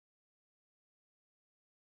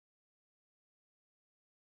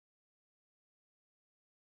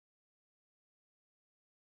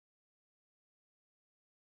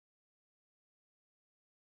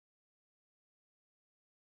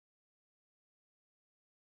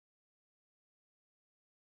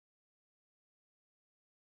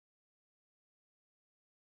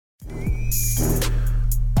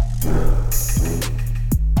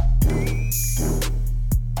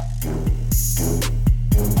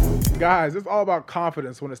Guys, it's all about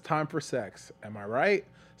confidence when it's time for sex. Am I right?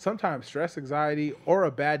 Sometimes stress, anxiety, or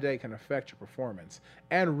a bad day can affect your performance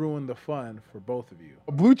and ruin the fun for both of you.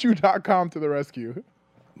 BlueChew.com to the rescue.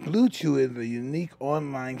 Blue Chew is a unique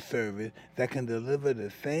online service that can deliver the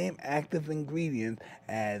same active ingredients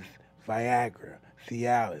as Viagra,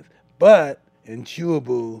 Cialis, but in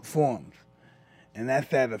chewable forms. And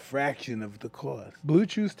that's at a fraction of the cost. Blue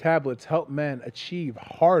Chew's tablets help men achieve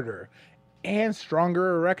harder and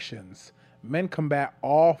stronger erections. Men combat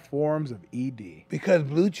all forms of ED. Because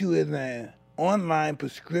Blue Chew is an online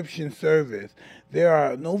prescription service, there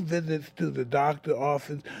are no visits to the doctor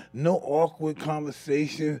office, no awkward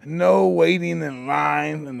conversations, no waiting in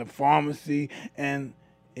line in the pharmacy, and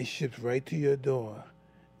it ships right to your door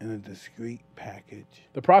in a discreet package.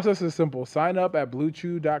 The process is simple. Sign up at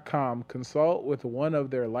BlueChew.com, consult with one of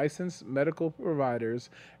their licensed medical providers,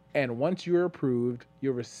 and once you're approved,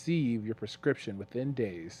 you'll receive your prescription within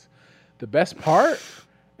days. The best part?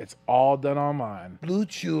 It's all done online. Blue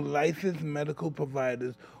Chew licensed medical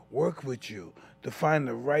providers work with you to find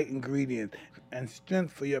the right ingredients and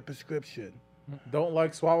strength for your prescription. Don't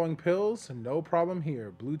like swallowing pills? No problem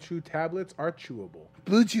here. Blue Chew tablets are chewable.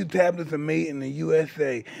 Blue Chew tablets are made in the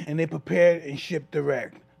USA, and they're prepared and shipped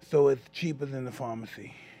direct, so it's cheaper than the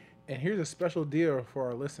pharmacy. And here's a special deal for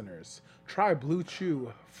our listeners. Try Blue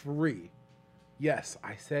Chew free. Yes,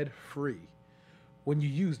 I said free. When you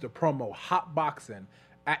use the promo HOTBOXIN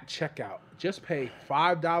at checkout, just pay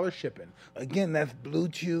 $5 shipping. Again, that's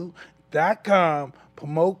BlueChew.com,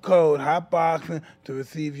 promote code HOTBOXIN to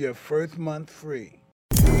receive your first month free.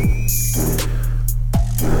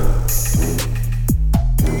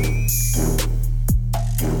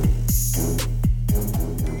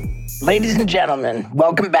 Ladies and gentlemen,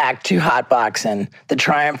 welcome back to Hotboxing, the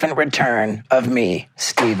triumphant return of me,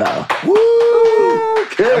 Steve-O. Woo!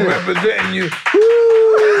 I'm representing you.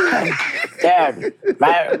 Dude,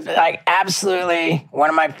 absolutely one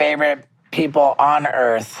of my favorite people on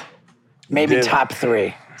earth, maybe Ditto. top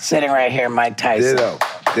 3, sitting right here, Mike Tyson. Ditto.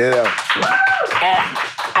 And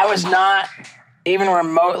I was not even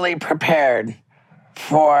remotely prepared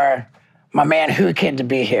for my man Who Kid to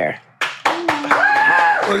be here.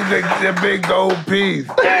 Look at that big gold piece.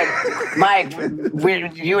 Dude, Mike,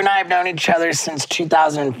 you and I have known each other since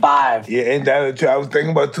 2005. Yeah, ain't that true? I was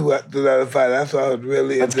thinking about 2005. That's why I was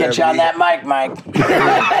really. Let's get you on that mic, Mike. He's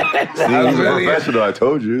a professional, I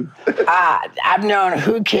told you. I've known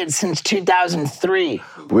Who Kid since 2003.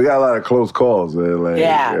 We got a lot of close calls, man. Like,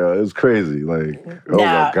 Yeah. It was crazy. Like, oh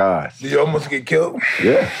Now- my gosh. Did you almost get killed?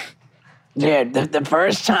 Yeah. Dude, the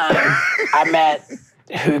first time I met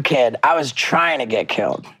Who Kid, I was trying to get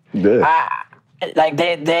killed. Yeah.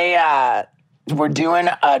 They were doing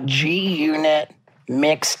a G-Unit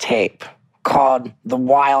mixtape called the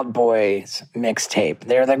Wild Boys mixtape.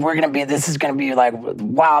 They're like, this is gonna be like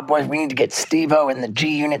Wild Boys. We need to get Steve-O in the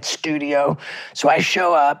G-Unit studio. So I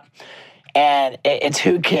show up, and it's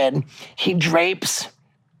Who Kid. He drapes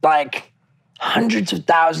like hundreds of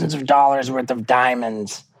thousands of dollars worth of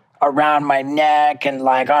diamonds around my neck and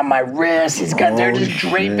like on my wrist. They're just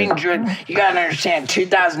draping. You gotta understand,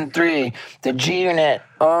 2003, the G-Unit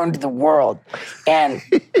owned the world. And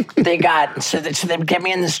they get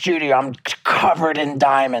me in the studio. I'm covered in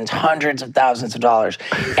diamonds, hundreds of thousands of dollars.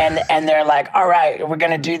 And they're like, all right, we're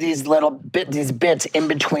gonna do these bits in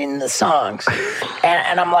between the songs.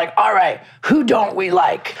 And I'm like, all right, who don't we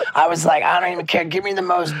like? I was like, I don't even care. Give me the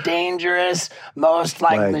most dangerous, most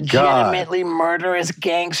like legitimately murderous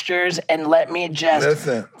gangsters, and let me just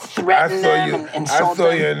threaten them and insult them. I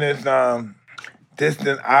saw you in this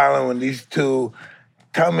distant island when these two.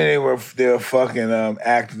 Tell me they were fucking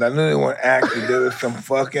actors. I knew they weren't actors. There was some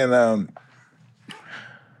fucking I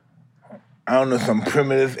don't know, some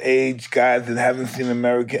primitive age guys that haven't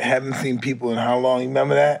seen people in how long? You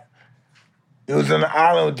remember that? It was on the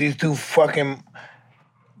island with these two fucking.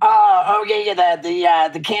 Oh yeah,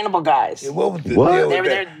 the cannibal guys. Yeah, what was the deal with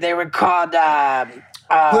that? They were called.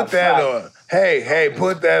 Put that on. Hey,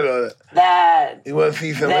 put that on. You want to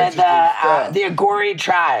see some interesting stuff? The Agori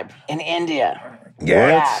tribe in India.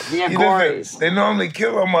 Yeah, the Agoris. They normally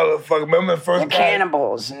kill a motherfucker. Remember the first the guy?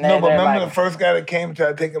 Cannibals. Remember the first guy that came to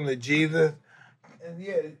try to take him to Jesus? And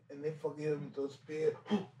and they fucking hit him with those spears.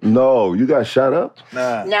 No, you got shot up?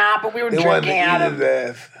 Nah, but we were drinking out of.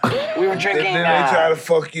 We were drinking. Then they try to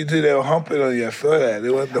fuck you too. They were humping on you. I saw that.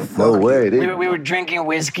 They wanted to fuck No way. We were drinking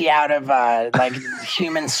whiskey out of like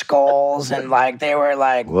human skulls, and like they were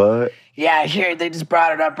like. What? Yeah, here they just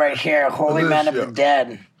brought it up right here. Holy Men of the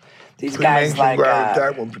Dead. These guys like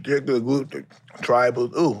attack one particular group, the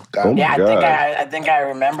tribals. Ooh, God. Oh my yeah, God. I think I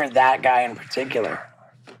remember that guy in particular.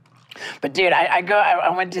 But dude, I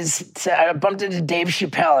bumped into Dave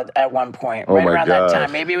Chappelle at one point, Oh right my around gosh. that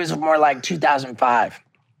time. Maybe it was more like 2005.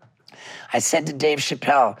 I said to Dave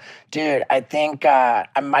Chappelle, dude, I think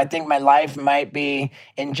my life might be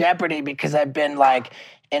in jeopardy because I've been like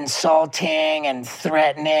insulting and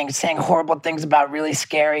threatening, saying horrible things about really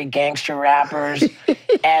scary gangster rappers.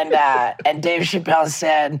 and Dave Chappelle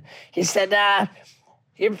said,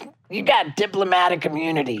 you got diplomatic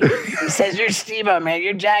immunity. He says, you're Steve-O, man.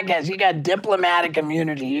 You're Jackass. You got diplomatic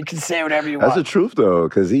immunity. You can say whatever you That's want. the truth, though,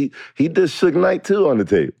 because he did Suge Knight, too, on the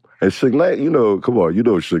tape. And Suge Knight, come on,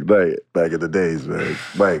 Suge Knight back in the days, man.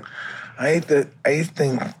 Mike. I used to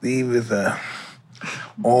think Steve is a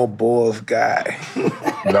all balls guy.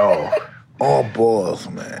 No. All balls,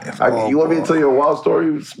 man. It's all You want me to balls. tell you a wild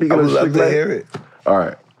story, speaking I of would love Suge to Knight? hear it. All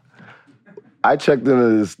right. I checked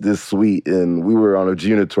into this suite, and we were on a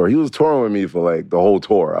G-Unit tour. He was touring with me for, like, the whole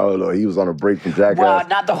tour. I don't know. He was on a break from Jackass. Well,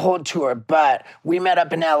 not the whole tour, but we met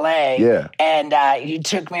up in L.A. Yeah. And he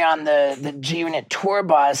took me on the G-Unit tour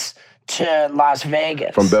bus to Las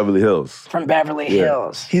Vegas. From Beverly Hills. From Beverly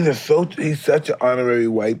Hills. He's such an honorary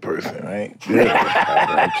white person, right?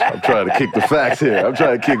 I'm trying to kick the facts here. I'm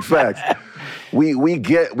trying to kick facts. We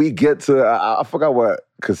get to, I forgot what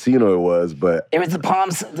casino it was, but It was the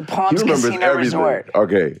Palms he remembers Casino everything. Resort.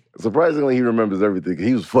 Okay. Surprisingly, he remembers everything.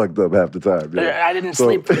 He was fucked up half the time. Yeah. I didn't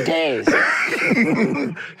sleep for days.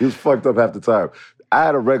 He was fucked up half the time. I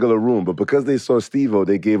had a regular room, but because they saw Steve-O,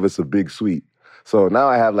 they gave us a big suite. So now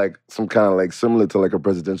I have like some kind of like similar to like a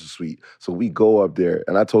presidential suite. So we go up there,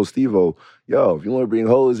 and I told Steve-O, yo, if you want to bring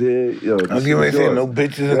hoes here, yo, I'm getting ready to say no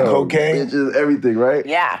bitches and cocaine. Bitches, everything, right?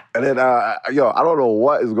 Yeah. And then, I don't know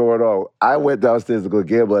what is going on. I went downstairs to go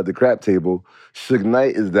gamble at the crap table. Suge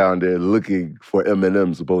Knight is down there looking for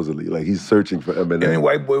Eminem, supposedly. Like, he's searching for Eminem. Any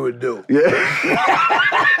white boy would do. Yeah.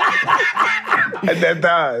 At that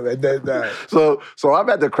time. So I'm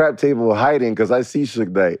at the crap table hiding because I see Suge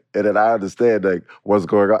Knight, and then I understand like what's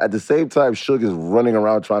going on. At the same time, Suge is running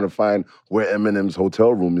around trying to find where Eminem's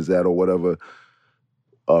hotel room is at or whatever.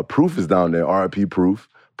 Proof is down there, R.I.P. Proof.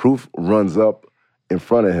 Proof runs up in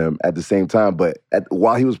front of him at the same time, but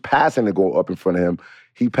while he was passing to go up in front of him,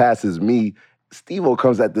 he passes me. Steve-O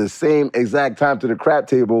comes at the same exact time to the crap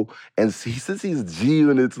table, and since he's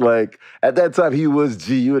G-Unit's, like, at that time he was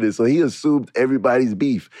G-Unit, so he assumed everybody's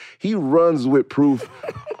beef. He runs with Proof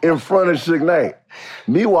in front of Suge Knight.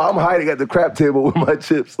 Meanwhile, I'm hiding at the crap table with my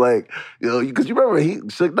chips, like, because you remember,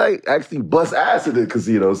 Suge Knight actually bust ass in the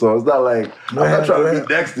casino, so it's not like, I'm not trying to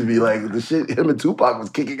be next to me, like, the shit, him and Tupac was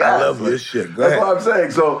kicking ass. I love like, this shit. Go That's ahead. what I'm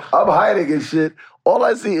saying. So I'm hiding and shit. All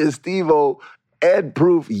I see is Steve-O and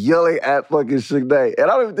Proof yelling at fucking Suge Knight. And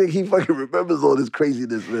I don't even think he fucking remembers all this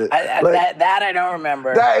craziness, man. That I don't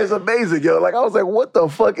remember. That is amazing, yo. Like, I was like, what the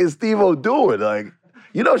fuck is Steve-O doing? Like,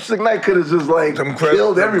 Suge Knight could have just, like,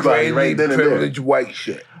 killed everybody right then and there. Privileged white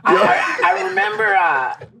shit. I remember,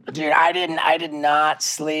 dude, I did not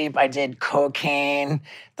sleep. I did cocaine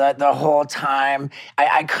the whole time.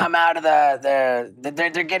 I come out of they're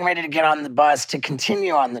getting ready to get on the bus to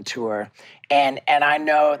continue on the tour. And I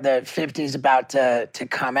know the 50's about to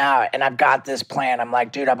come out, and I've got this plan. I'm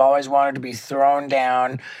like, dude, I've always wanted to be thrown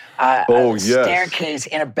down a staircase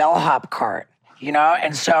in a bellhop cart.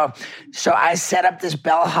 And so I set up this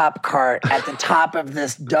bellhop cart at the top of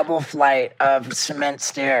this double flight of cement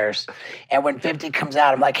stairs. And when 50 comes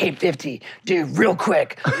out, I'm like, hey, 50, dude, real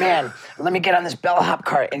quick, man, let me get on this bellhop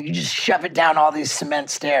cart. And you just shove it down all these cement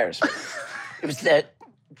stairs. It was the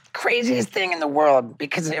craziest thing in the world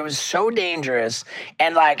because it was so dangerous.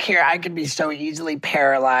 And like, here, I could be so easily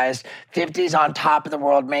paralyzed. 50's on top of the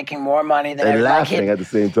world making more money than And laughing at the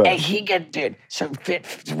same time. And dude, so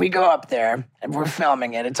we go up there and we're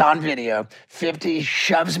filming it. It's on video. 50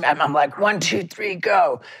 shoves me. I'm like, 1, 2, 3,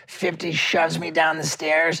 go. 50 shoves me down the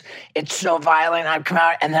stairs. It's so violent. I come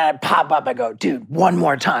out and then I pop up. I go, dude, one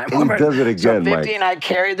more time. He does it again, So 50 Mike. and I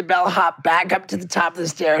carry the bellhop back up to the top of the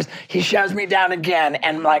stairs. He shoves me down again.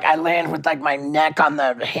 And like, I land with like my neck on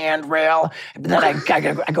the handrail. But then I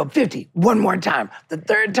go, 50, one more time. The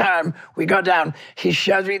third time we go down, he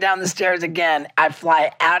shoves me down the stairs again. I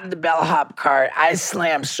fly out of the bellhop cart. I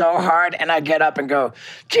slam so hard and I get up and go,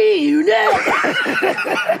 G-Unit.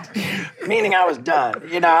 Meaning I was done,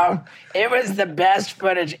 It was the best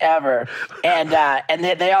footage ever. And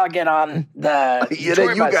they all get on the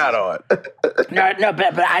tour You buses. got on. No,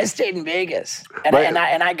 but I stayed in Vegas, and Right.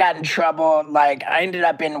 I got in trouble. Like I ended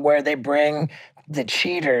up in where they bring the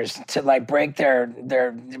cheaters to like break their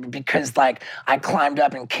because like I climbed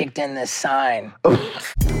up and kicked in this sign.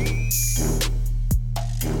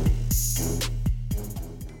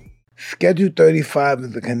 Schedule 35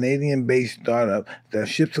 is a Canadian-based startup that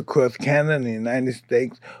ships across Canada and the United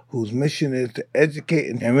States, whose mission is to educate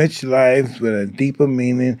and enrich lives with a deeper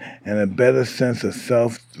meaning and a better sense of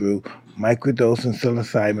self through microdosing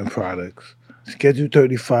psilocybin products. Schedule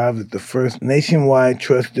 35 is the first nationwide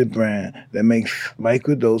trusted brand that makes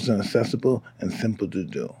microdosing accessible and simple to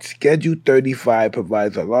do. Schedule 35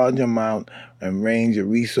 provides a large amount and range of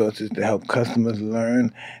resources to help customers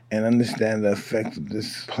learn and understand the effects of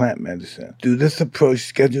this plant medicine. Through this approach,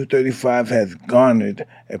 Schedule 35 has garnered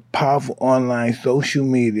a powerful online social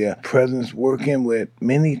media presence, working with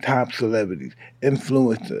many top celebrities,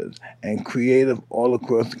 influencers, and creative all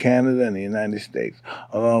across Canada and the United States,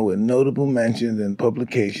 along with notable mentions in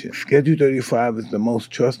publications. Schedule 35 is the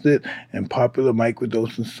most trusted and popular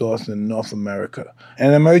microdosing source in North America.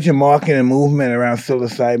 An emerging market and movement around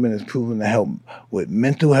psilocybin is proven to help with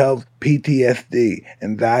mental health, PTSD,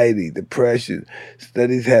 anxiety, depression.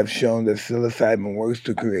 Studies have shown that psilocybin works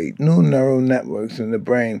to create new neural networks in the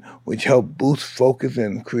brain, which help boost focus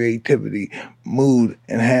and creativity, mood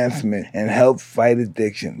enhancement, and help fight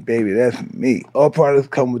addiction. Baby, that's me. All products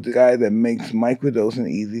come with the guide that makes microdosing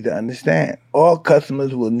easy to understand. All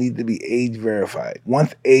customers will need to be age verified.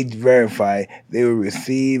 Once age verified, they will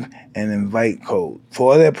receive an invite code.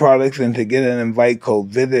 For all their products and to get an invite code,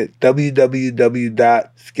 visit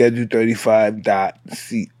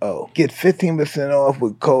www.schedule35.co. Get 15% off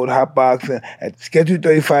with code HOTBOXING at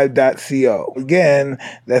schedule35.co. Again,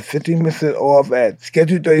 that's 15% off at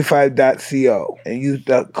schedule35.co. And use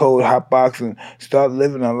the code HOTBOXING. Start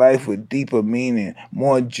living a life with deeper meaning,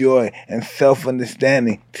 more joy, and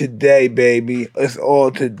self-understanding. Today, baby. It's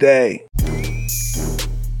all today.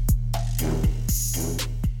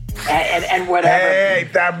 And whatever. Hey,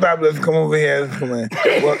 stop. Let's come over here. Let's come in.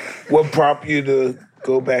 What prompted you to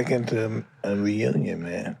go back into a reunion,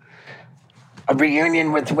 man? A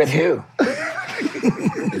reunion with who?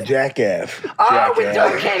 The Jackass. Oh,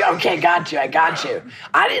 okay, got you. I got you.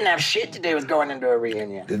 I didn't have shit to do with going into a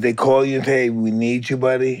reunion. Did they call you and say, we need you,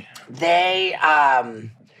 buddy? They,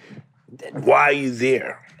 Why are you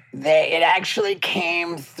there? It actually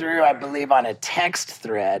came through, I believe, on a text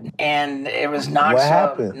thread, and it was Noxo. What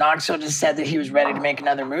happened? Noxo just said that he was ready to make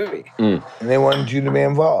another movie. And they wanted you to be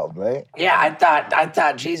involved, right? Yeah, I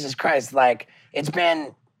thought, Jesus Christ, like, it's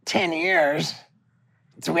been 10 years,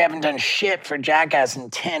 so we haven't done shit for Jackass in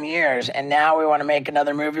 10 years, and now we want to make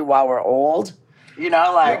another movie while we're old? You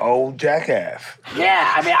know, like... The old Jackass.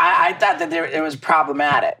 Yeah, I mean, I thought that it was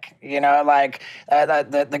problematic. You know, like,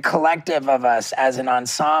 the collective of us as an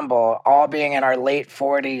ensemble, all being in our late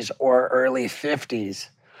 40s or early 50s,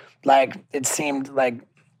 like, it seemed like...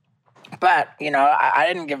 But, you know, I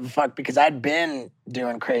didn't give a fuck because I'd been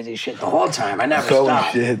doing crazy shit the whole time. I never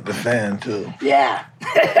stopped. Shit hit the fan, too. Yeah.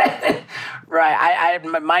 Right.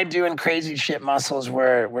 My doing crazy shit muscles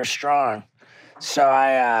were strong. So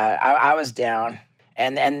I was down.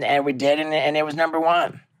 And we did, and it was number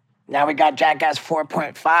one. Now we got Jackass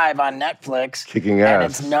 4.5 on Netflix. Kicking ass. And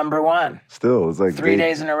it's number one. Still, it's like 3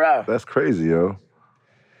 days in a row. That's crazy, yo.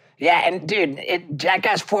 Yeah, and dude,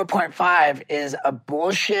 Jackass 4.5 is a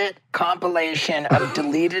bullshit compilation of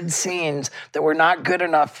deleted scenes that were not good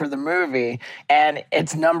enough for the movie, and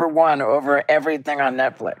it's number one over everything on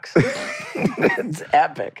Netflix. It's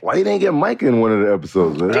epic. Why you didn't get Mike in one of the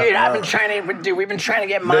episodes, man? Dude, we've been trying to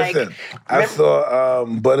get Mike. Listen, I saw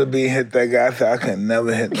Butterbean hit that guy. I said, I could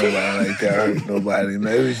never hit nobody like that, hurt nobody.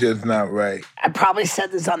 Man, it was just not right. I probably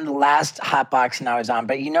said this on the last Hotboxing I was on,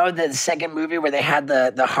 but you know the second movie where they had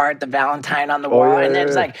the heart, the Valentine on the wall, and then it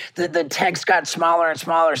was like the text got smaller and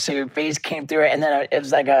smaller, so your face came through it, and then it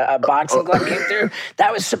was like a boxing glove came through.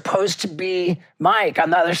 That was supposed to be Mike on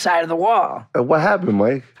the other side of the wall. What happened,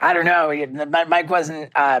 Mike? I don't know. Mike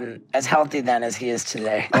wasn't as healthy then as he is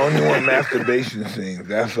today. I only want masturbation scenes,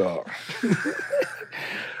 that's all.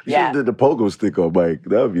 You should have did the pogo stick on Mike.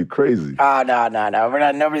 That would be crazy. Oh, no.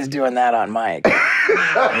 Nobody's doing that on Mike.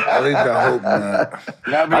 At least I hope not.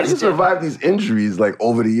 How do you survive these injuries, like,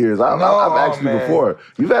 over the years? I've asked you before.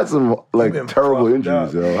 You've had some, like, terrible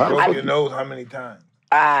injuries, yo. Broke your nose how many times?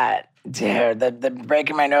 Dude, the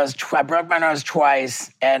breaking my nose, I broke my nose twice,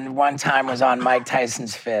 and one time was on Mike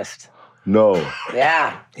Tyson's fist. No.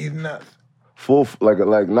 Yeah. He's nuts. Full, like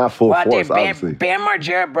not full force, dude, obviously. Bam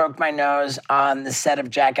Margera broke my nose on the set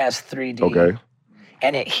of Jackass 3D. Okay.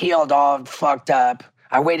 And it healed all fucked up.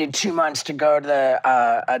 I waited 2 months to go to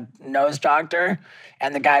a nose doctor,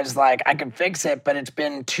 and the guy's like, I can fix it, but it's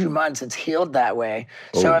been 2 months. It's healed that way.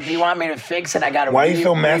 So if you want me to fix it, I got to Why are you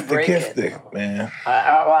so re-break it. masochistic, man?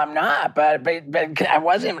 Well, I'm not, but I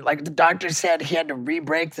wasn't. Like, the doctor said he had to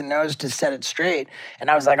re-break the nose to set it straight. And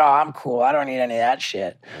I was like, oh, I'm cool. I don't need any of that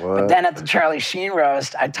shit. What? But then at the Charlie Sheen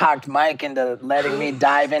roast, I talked Mike into letting me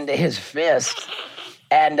dive into his fist.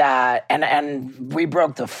 And we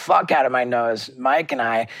broke the fuck out of my nose, Mike and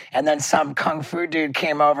I. And then some kung fu dude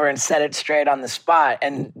came over and set it straight on the spot.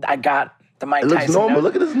 And I got the Mike It Tyson looks normal. nose.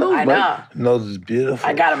 Look at his nose, I Mike. know. Nose is beautiful.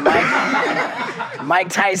 I got a Mike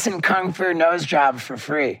Tyson kung fu nose job for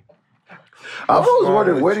free. I've always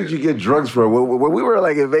wondered, with where did you get drugs from? When we were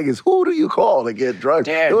like in Vegas, who do you call to get drugs?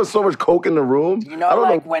 Dude. There was so much coke in the room. You know, I don't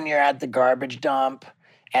like know. when you're at the garbage dump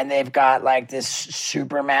and they've got like this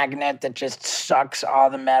super magnet that just sucks all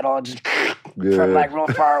the metal just from like real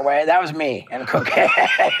far away. That was me and cocaine.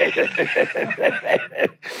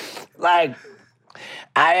 Like,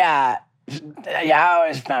 I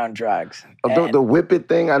always found drugs. The whip it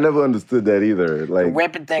thing, I never understood that either. Like, The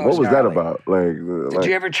whip it thing what was was that gnarly. about? Did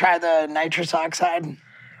you ever try the nitrous oxide?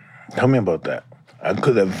 Tell me about that. I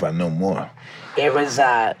could have if I know more. It was,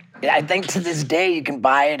 I think to this day you can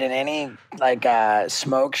buy it in any like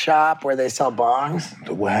smoke shop where they sell bongs.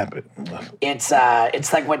 So what happened? It's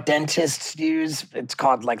like what dentists use. It's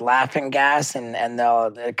called like laughing gas, and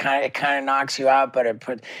it kind of knocks you out, but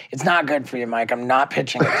it's not good for you, Mike. I'm not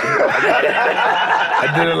pitching it to you.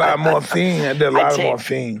 I did a lot of morphine. I did a lot of take-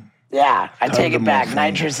 morphine. Yeah, I take of it back. morphine.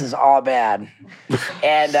 Nitrous is all bad,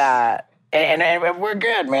 and we're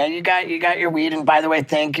good, man. You got your weed, and by the way,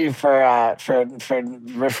 thank you for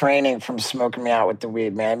refraining from smoking me out with the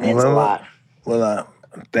weed, man. It means a lot. Well,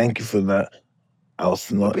 thank you for that. I was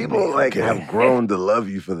snorting. People like have grown to love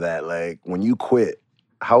you for that. Like, when you quit,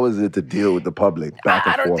 how is it to deal with the public back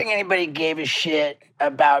and I don't forth? think anybody gave a shit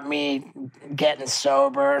about me getting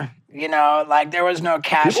sober. You know, like there was no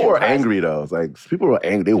cash. People were prize. angry though. It's like people were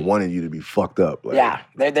angry. They wanted you to be fucked up. Like, Yeah,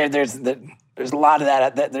 there's a lot of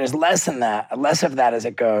that. There's less of that as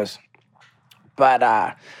it goes.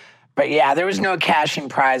 But yeah, there was no cashing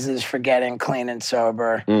prizes for getting clean and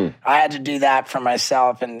sober. I had to do that for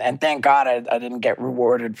myself, and thank God I didn't get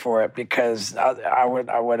rewarded for it because I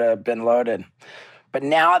would have been loaded. But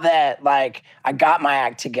now that like I got my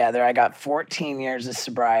act together, I got 14 years of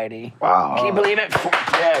sobriety. Wow. Can you believe it?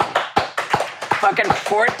 Fucking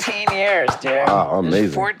 14 years, dude. Wow, It was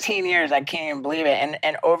amazing. 14 years. I can't even believe it.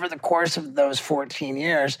 And over the course of those 14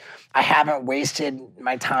 years, I haven't wasted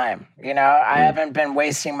my time. You know, I haven't been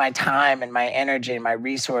wasting my time and my energy and my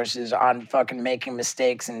resources on fucking making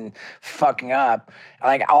mistakes and fucking up.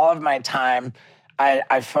 Like all of my time,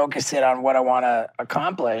 I focus it on what I want to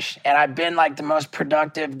accomplish. And I've been like the most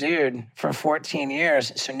productive dude for 14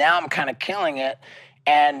 years. So now I'm kind of killing it.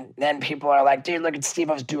 And then people are like, dude, look at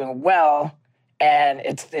Steve-O's doing well. And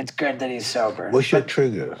it's good that he's sober. What's your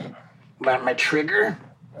trigger? My trigger?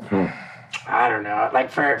 I don't know.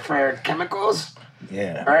 Like for chemicals?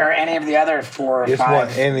 Yeah. Or any of the other 4 or Just 5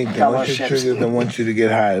 want anything. What's your fellowships. trigger that wants you to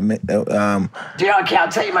get high? Dude, okay,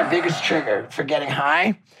 I'll tell you my biggest trigger for getting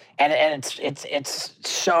high, and it's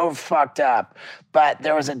so fucked up. But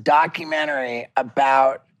there was a documentary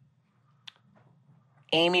about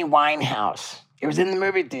Amy Winehouse. It was in the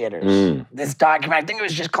movie theaters. This documentary, I think it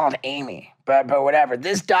was just called Amy, but whatever.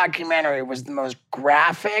 This documentary was the most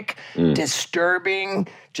graphic, disturbing,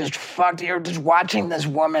 just fucked. You're just watching this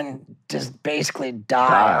woman just basically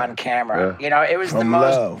die on camera. Yeah. You know, it was the From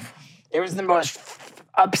most. love. It was the most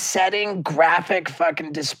upsetting, graphic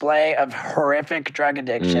fucking display of horrific drug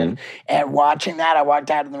addiction. And watching that, I walked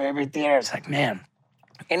out of the movie theater. It's like, man,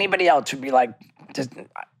 anybody else would be like, just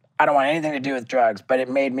I don't want anything to do with drugs, but it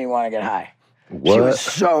made me want to get high. What? She was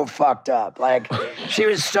so fucked up. Like, she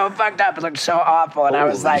was so fucked up. It looked so awful. And I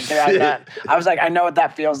was Holy like, dude, shit. I was like, I know what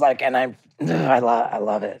that feels like. And I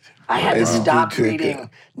love it. I had to It's a stop good trick. reading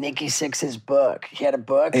Nikki Sixx's book. He had a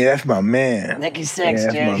book. Hey, that's my man. Nikki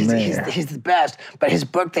Sixx, Yeah, that's my dude, man. he's the best. But his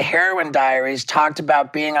book, The Heroin Diaries, talked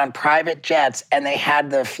about being on private jets, and they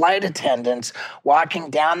had the flight attendants walking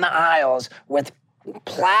down the aisles with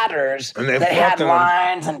platters And they that had fucking-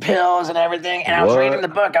 lines and pills and everything. And I was What? reading the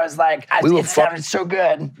book. I was like, We were it sounded so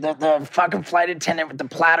good. The fucking flight attendant with the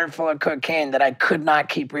platter full of cocaine that I could not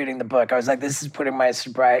keep reading the book. I was like, this is putting my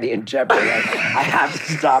sobriety in jeopardy. Like, I have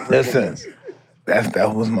to stop reading Listen, this.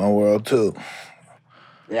 that was my world too.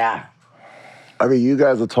 Yeah. I mean, you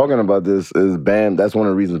guys are talking about this. Is Bam? That's one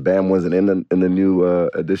of the reasons Bam wasn't in the new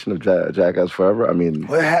edition of Jackass Forever. I mean,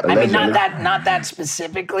 What happened? I mean, not allegedly. that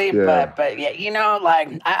specifically, Yeah. but yeah, you know,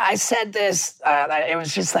 like I said this. It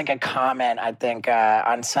was just like a comment, I think,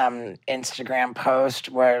 on some Instagram post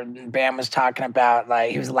where Bam was talking about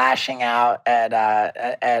like he was lashing out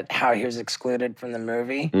at how he was excluded from the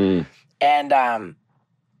movie, and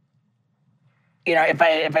you know, if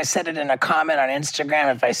I said it in a comment on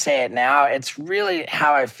Instagram, if I say it now, it's really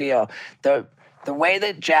how I feel. The way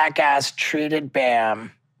that Jackass treated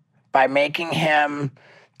Bam by making him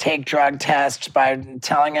take drug tests, by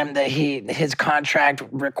telling him that his contract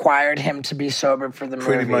required him to be sober for the movie.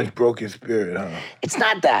 Pretty much broke his spirit, huh? It's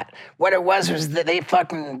not that. What it was that they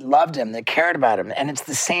fucking loved him. They cared about him. And it's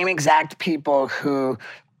the same exact people who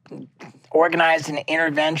organized an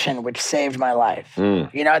intervention which saved my life. You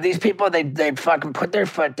know, these people, they fucking put their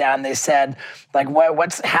foot down. They said, like,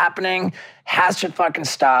 what's happening has to fucking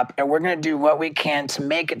stop, and we're going to do what we can to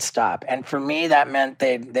make it stop. And for me, that meant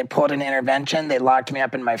they pulled an intervention. They locked me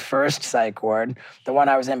up in my first psych ward, the one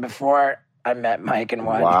I was in before I met Mike and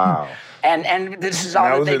one. Wow. And this is all I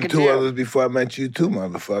that was they in could 2 do. others before I met you too,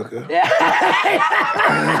 motherfucker. Yeah.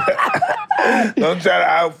 Don't try to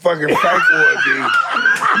out fucking psych ward me.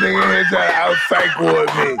 Nigga here try to out psych ward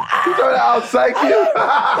me. You trying to out-psych you?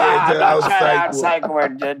 Yeah, I'm not trying to psych out psych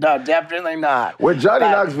ward. No, definitely not. Where Johnny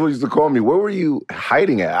But- Knoxville used to call me, where were you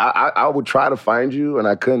hiding at? I would try to find you, and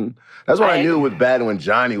I couldn't. That's when I knew it was bad when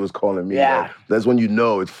Johnny was calling me. Yeah. Like, that's when you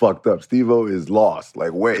know it's fucked up. Steve-O is lost.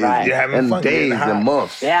 Like, where is Right. he? You're having And fun getting days high. and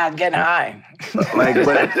months. Yeah, I'm getting high. Like,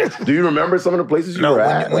 but do you remember some of the places you No, were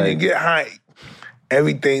at? when you Like, get high,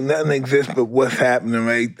 nothing exists but what's happening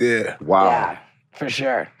right there. wow. Yeah, for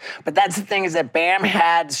sure. But that's the thing is that Bam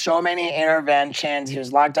had so many interventions. He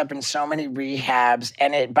was locked up in so many rehabs.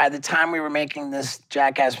 And by the time we were making this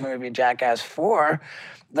Jackass movie, Jackass 4,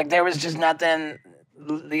 like there was just nothing,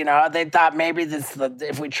 you know, they thought maybe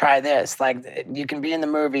if we try this, like you can be in the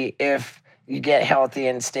movie if you get healthy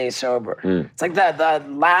and stay sober. It's like the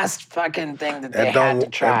last fucking thing that they had to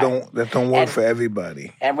try. That don't work And- for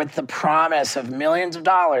everybody. And with the promise of millions of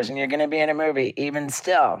dollars and you're going to be in a movie, even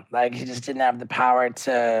still, like he just didn't have the power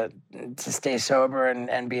to stay sober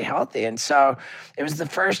and be healthy. And so it was the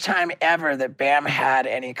first time ever that Bam had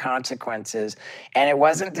any consequences. And it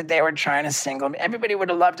wasn't that they were trying to single him. Everybody would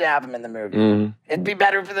have loved to have him in the movie. It'd be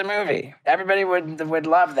better for the movie. Everybody would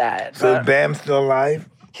love that. So But is Bam still alive?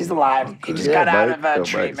 he's alive. He just Yeah, got out Mike. of Yo, Mike's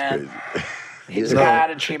treatment. crazy. He just got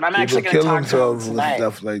out of treatment. I'm actually People going to kill talk to him themselves with tonight.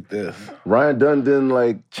 stuff like this. Ryan Dunn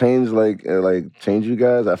didn't change you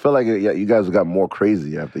guys. I feel like you guys got more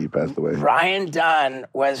crazy after he passed away. Ryan Dunn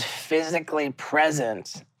was physically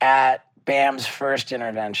present at Bam's first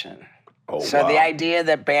intervention. So the idea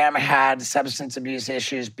that Bam had substance abuse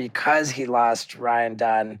issues because he lost Ryan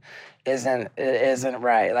Dunn isn't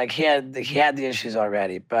right. Like he had the issues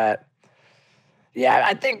already, but yeah,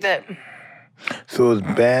 I think that So is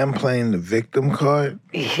Bam playing the victim card?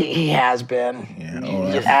 he has been.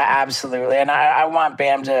 Yeah, Absolutely. And I want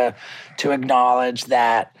Bam to acknowledge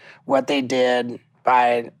that what they did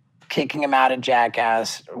by kicking him out of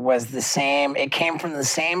Jackass was the same. It came from the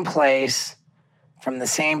same place, from the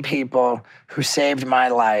same people who saved my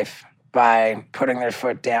life by putting their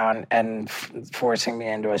foot down and forcing me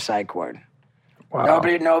into a psych ward. Wow.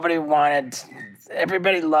 Nobody wanted.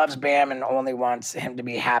 Everybody loves Bam and only wants him to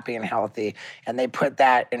be happy and healthy, and they put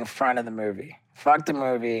that in front of the movie. Fuck the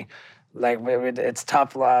movie, like it's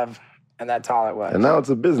tough love, and that's all it was. And now it's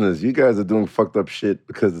a business. You guys are doing fucked up shit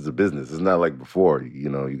because it's a business. It's not like before. You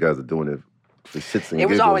know, you guys are doing it for shits and It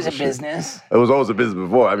was giggles always a and shit. business. It was always a business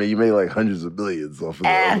before. I mean, you made like hundreds of billions off of the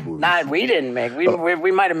other movies. We didn't make.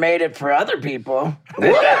 We might have made it for other people.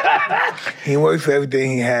 He works for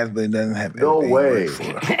everything he has, but he doesn't have No everything way.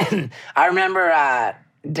 he works for. I remember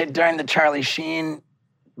during the Charlie Sheen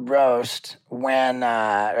roast when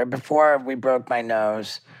or before we broke my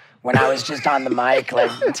nose, when I was just on the mic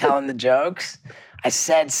like telling the jokes, I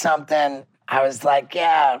said something. I was like,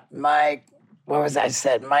 "Yeah, Mike." What was I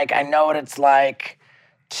said? Mike, I know what it's like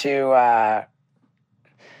to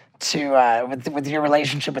with your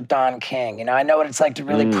relationship with Don King. You know, I know what it's like to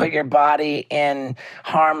really put your body in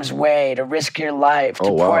harm's way, to risk your life, to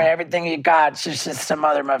Oh, wow. pour everything you got. It's just some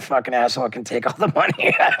other motherfucking asshole can take all the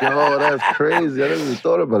money. Oh, that's crazy. I never even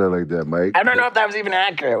thought about it like that, Mike. I don't know if that was even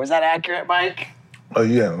accurate. Was that accurate, Mike? Oh,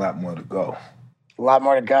 you have a lot more to go. A lot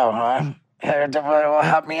more to go, huh? Well,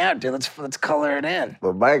 help me out, dude. Let's color it in.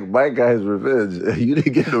 But Mike got his revenge. You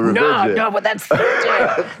didn't get no revenge yet. No, but that's dude,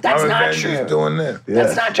 that's My not revenge is true. doing this.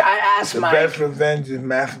 That's not true. I asked The Mike. best revenge is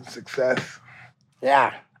massive success.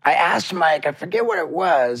 Yeah. I asked Mike, I forget what it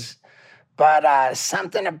was, but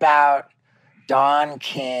something about Don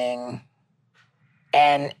King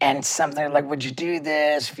and something like, would you do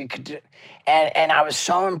this if you could do? And I was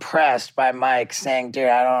so impressed by Mike saying, dude,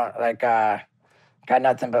 I don't like got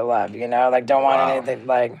nothing but love, you know, like don't want anything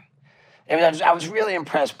like. I was really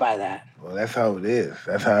impressed by that. Well, that's how it is.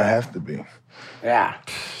 That's how it has to be. Yeah.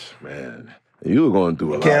 Man, you were going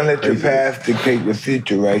through a lot. Can't of let your craziness. past dictate your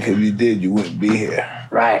future, right? Because if you did, you wouldn't be here.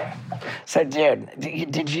 Right. So, dude,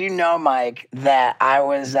 did you know, Mike, that I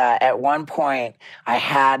was at one point I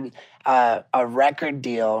had a record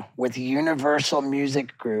deal with Universal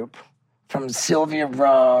Music Group from Sylvia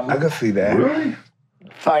Rome. I can see that. Really?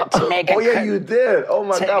 To make a Oh, yeah, you did. Oh,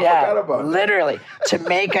 my God, I forgot about that. literally, to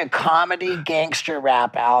make a comedy gangster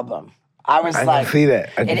rap album. I was I like, can see that.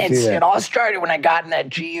 I can see that. It all started when I got in that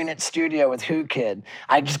G Unit studio with Who Kid.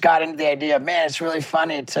 I just got into the idea of, man, it's really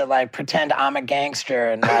funny to like pretend I'm a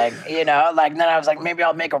gangster and like, you know, like, and then I was like, maybe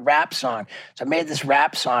I'll make a rap song. So I made this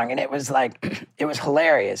rap song and it was like, it was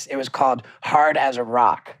hilarious. It was called Hard as a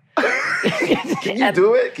Rock. Can you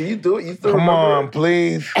do it? Can you do it? You still Come remember on, it?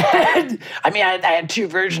 please. I mean, I had two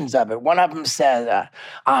versions of it. One of them said,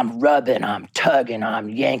 I'm rubbing, I'm tugging, I'm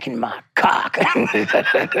yanking my cock. I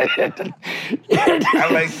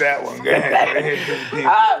like that one. Go ahead.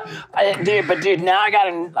 Dude, now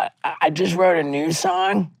I just wrote a new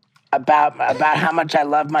song about how much I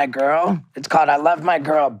love my girl. It's called I Love My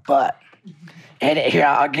Girl, But. And here,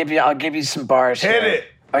 I'll give you some bars. Hit here. it.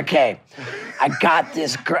 Okay. I got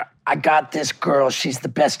this girl. She's the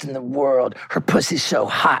best in the world. Her pussy's so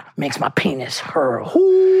hot, makes my penis hurl.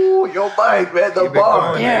 Ooh, yo, Mike, man, the Keep it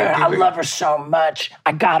bar. going. Yeah, keep I it- love her so much.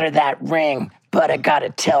 I got her that ring, but I gotta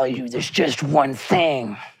tell you, there's just one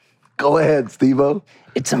thing. Go ahead, Steve-O.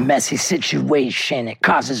 It's a messy situation. It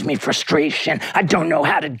causes me frustration. I don't know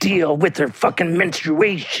how to deal with her fucking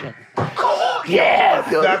menstruation. Yeah,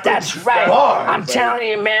 that's right. Bars, I'm baby. telling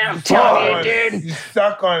you, man. I'm telling you, Bars. dude. You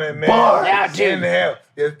stuck on it, man. Bars. Yeah, dude. Inhale.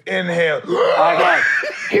 Just inhale. Okay,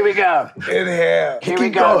 here we go. Inhale. Here we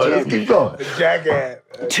Keep go, going. Let's dude. keep going. Jackass.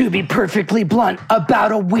 To be perfectly blunt,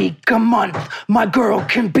 about a week, a month, my girl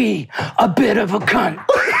can be a bit of a cunt.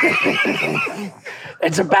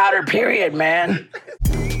 It's about her, period, man.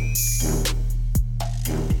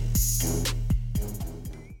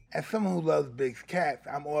 As someone who loves big cats,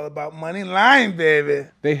 I'm all about money line, baby.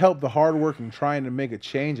 They help the hardworking trying to make a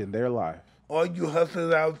change in their life. All you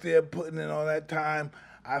hustlers out there putting in all that time,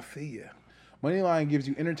 I see you. Moneyline gives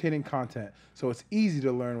you entertaining content, so it's easy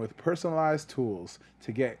to learn with personalized tools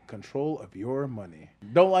to get control of your money.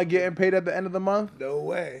 Don't like getting paid at the end of the month? No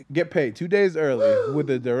way. Get paid 2 days early with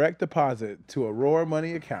a direct deposit to a Roar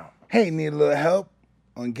Money account. Hey, need a little help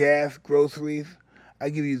on gas, groceries? I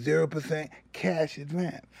give you 0% cash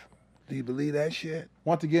advance. Do you believe that shit?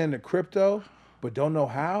 Want to get into crypto, but don't know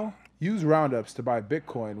how? Use Roundups to buy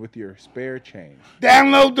Bitcoin with your spare change.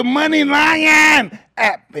 Download the Money Lion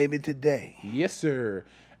app, baby, today. Yes, sir.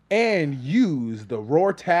 And use the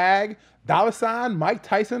Roar tag $ Mike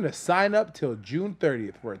Tyson to sign up till June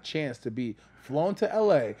 30th for a chance to be flown to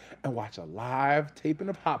LA and watch a live taping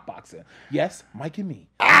of Hot Boxing. Yes, Mike and me.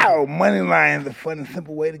 Ow! Money Lion is a fun and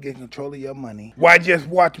simple way to get control of your money. Why just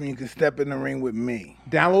watch me? You can step in the ring with me.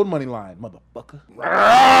 Download Moneyline, motherfucker.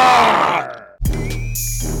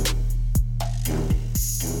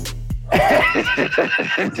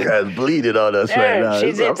 You guys bleeding on us right now.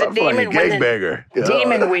 It's a I'm like demon. a gangbanger. You know?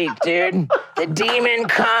 Demon week, dude. The demon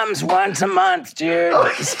comes once a month, dude.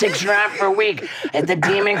 He sticks around for a week. And the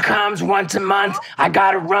demon comes once a month. I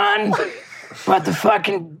gotta run, but the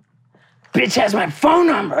fucking bitch has my phone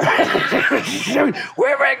number.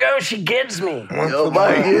 Wherever I go, she gets me. Yo,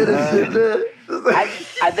 Mike, hear this shit, man?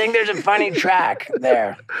 I think there's a funny track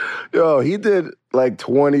there. Yo, he did like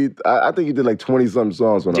 20, I think he did like 20-something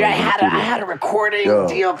songs when Dude, I I was in the had studio. I had a recording Yo.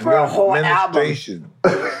 deal for a whole album. Administration.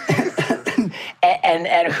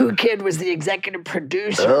 And Who Kid was the executive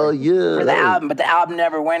producer Oh, yeah. for the album, but the album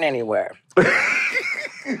never went anywhere.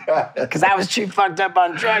 Because I was too fucked up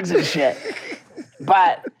on drugs and shit.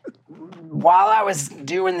 But while I was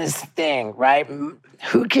doing this thing, right,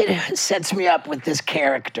 Who Kid sets me up with this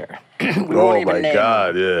character. We won't Oh, even my name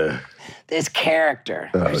God, him. yeah. This character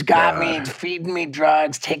Oh, who's got me, God. feeding me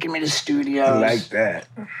drugs, taking me to studios. I like that.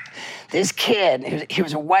 This kid, he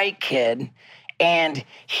was a white kid, and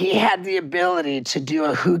he had the ability to do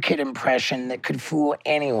a Who Kid impression that could fool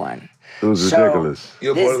anyone. It was So, ridiculous.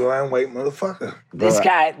 You're a This- borderline white motherfucker. This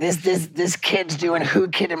guy, this kid's doing Who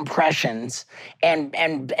Kid impressions and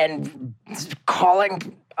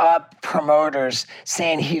calling up promoters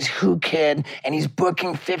saying he's Who Kid and he's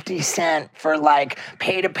booking 50 Cent for like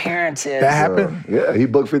paid appearances. That happened? Yeah, he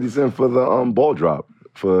booked 50 Cent for the ball drop.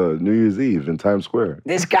 for New Year's Eve in Times Square.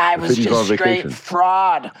 This guy was 50's just on straight vacation.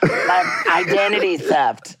 fraud, like identity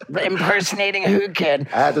theft, impersonating Who Kid.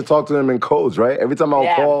 I had to talk to him in codes, right? Every time I would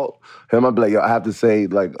Yeah. call him, I'd be like, yo, I have to say,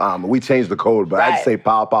 like, we changed the code, but I had to Right. say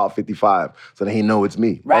pow 55 so that he know it's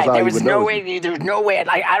me. That's Right, how there he was would know no it's me. way. There was no way.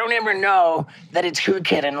 Like I don't ever know that it's Who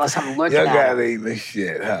Kid unless I'm looking Y'all at gotta it. eat this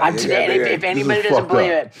shit, huh? I'm You today, gotta- if anybody is doesn't fucked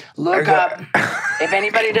believe up. it, look I up. got- If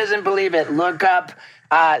anybody doesn't believe it, look up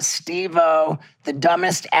Steve-O, the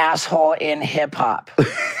dumbest asshole in hip hop.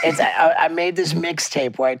 I made this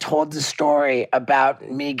mixtape where I told the story about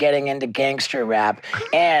me getting into gangster rap,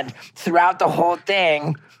 and throughout the whole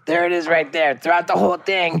thing, there it is right there. Throughout the whole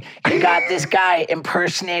thing, you got this guy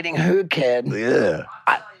impersonating Who Kid. Yeah.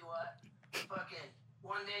 I'll tell you what, fucking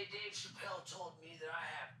one day Dave Chappelle told me that I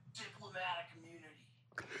have diplomatic immunity.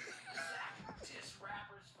 Diss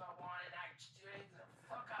rappers if I wanted, I could do anything the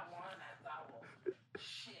fuck I wanted. I thought, well,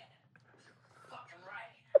 shit, fucking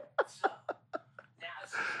right. So now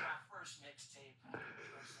this is my first mixtape.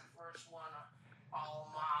 It's the first one all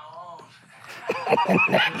on my own.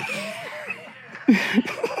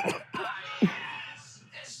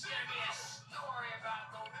 This is gonna be a story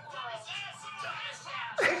about the world's dumbest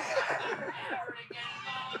asshole ever to get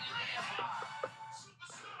involved in hip hop.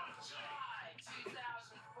 July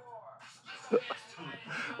 2004.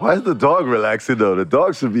 Why is the dog relaxing, though? The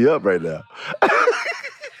dog should be up right now.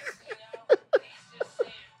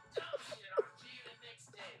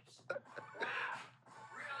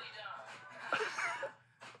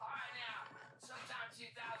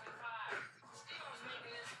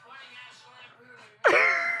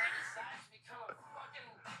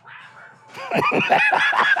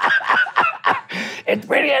 It's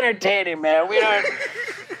pretty entertaining, man. We don't.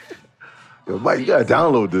 Yo, Mike, you gotta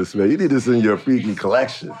download this, man. You need this in your freaking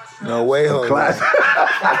collection. No way, hold on. Class.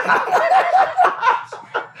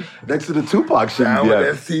 Next to the Tupac shit. Down Yeah.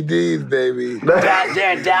 with STDs, baby.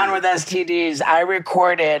 Down with STDs. I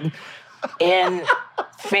recorded in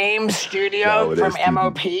Fame Down Studio with from STDs.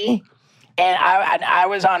 MOP, and I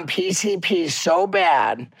was on PCP so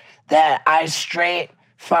bad that I straight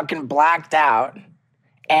fucking blacked out.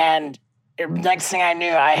 And next thing I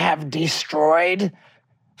knew, I have destroyed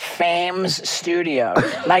Fame's studio.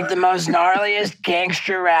 Like the most gnarliest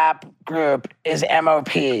gangster rap group is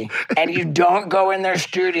MOP. And you don't go in their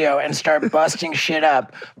studio and start busting shit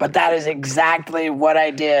up. But that is exactly what I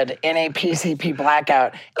did in a PCP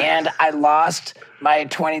blackout. And I lost my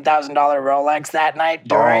 $20,000 Rolex that night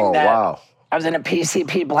during Oh, that. wow. I was in a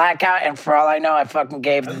PCP blackout, and for all I know, I fucking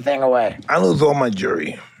gave the thing away. I lose all my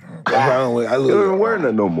jewelry. I lose You don't even wear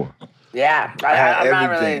that no more. Yeah, I had I'm not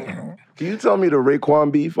everything. really. Can you tell me the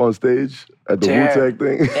Raekwon beef on stage at the Dude. Wu-Tang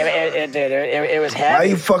thing? It was Why heavy.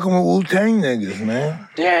 you fucking with Wu-Tang niggas, man?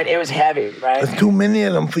 Dude, it was heavy, right? There's too many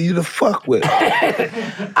of them for you to fuck with.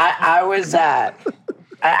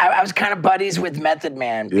 I was kind of buddies with Method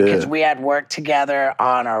Man because Yeah. we had worked together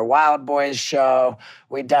on our Wild Boys show.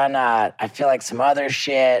 We'd done, I feel like some other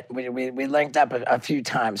shit. We linked up a few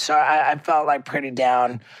times, so I felt like pretty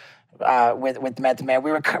down with Method Man.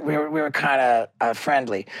 We were kind of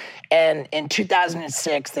friendly. And in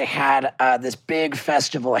 2006, they had this big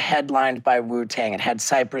festival headlined by Wu-Tang. It had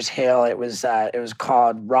Cypress Hill. It was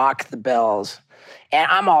called Rock the Bells. And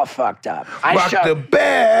I'm all fucked up. Rock the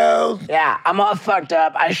bells. Yeah, I'm all fucked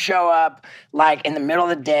up. I show up like in the middle of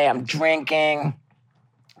the day. I'm drinking.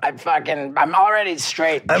 I'm already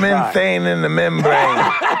straight I'm drunk. insane in the membrane.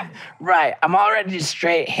 Right. I'm already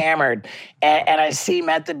straight hammered. And I see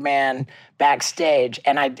Method Man backstage,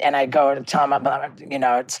 and I go to tell him,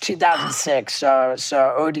 it's 2006, so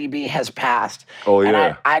ODB has passed. Oh, And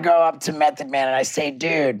yeah. I go up to Method Man, and I say,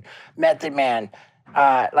 dude, Method Man,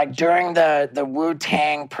 like during the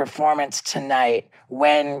Wu-Tang performance tonight,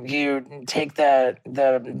 when you take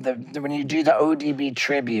when you do the ODB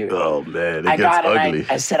tribute, Oh, man, it gets ugly.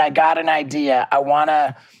 I said, I got an idea. I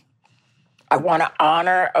wanna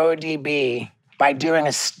honor ODB by doing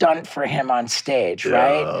a stunt for him on stage,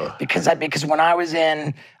 right? Yeah. Because when I was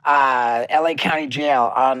in LA County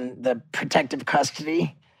Jail on the protective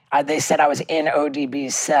custody, they said I was in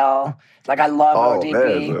ODB's cell. Like, I love Oh,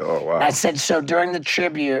 ODB. man. Oh, wow. And I said, so during the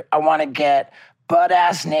tribute, I want to get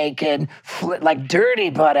butt-ass naked, like dirty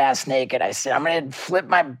butt-ass naked. I said, I'm going to flip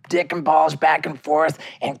my dick and balls back and forth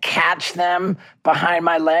and catch them behind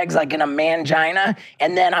my legs like in a mangina,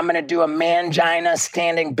 and then I'm going to do a mangina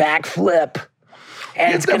standing back flip.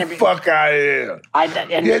 And it's Get going the to be... fuck out of here.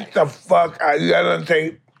 Get the fuck out. You got on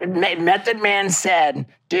tape? Method Man said,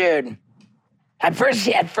 dude, At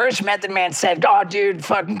first, Method Man said, "Oh, dude,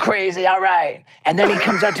 fucking crazy, all right." And then he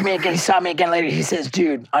comes up to me again. He saw me again later. He says,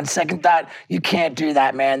 "Dude, on second thought, you can't do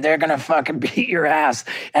that, man. They're gonna fucking beat your ass."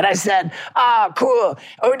 And I said, "Oh, cool.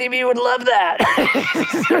 ODB would love that."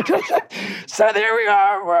 So there we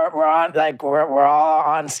are. We're on, like we're all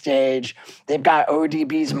on stage. They've got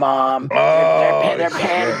ODB's mom.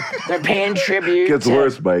 They're paying tribute. Gets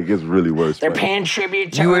worse, Mike. Gets really worse. They're Mike. paying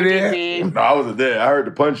tribute to You were ODB. there? No, I wasn't there. I heard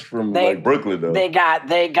the punch from like Brooklyn though. They got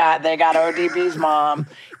ODB's mom,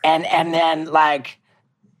 and then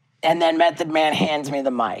Method Man hands me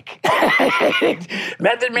the mic.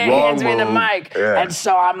 Method Man Wrong hands me the move. mic, Yeah. and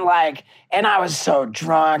so I'm like, and I was so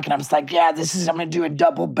drunk, and I was like, yeah, I'm gonna do a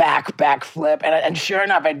double backflip, and sure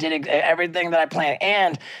enough, I did everything that I planned.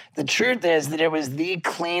 And the truth is that it was the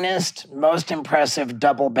cleanest, most impressive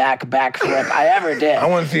double backflip I ever did. I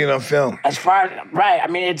want to see it on film. As far right, I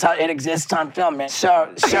mean it exists on film, man.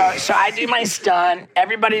 So I do my stunt.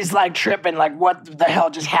 Everybody's like tripping, like what the hell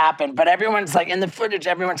just happened? But everyone's like in the footage,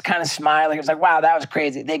 everyone's kind of smiling. It's like, wow, that was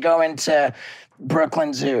crazy. They go into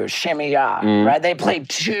Brooklyn Zoo, Shimmy Ya, right? They played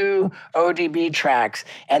 2 ODB tracks,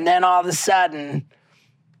 and then all of a sudden,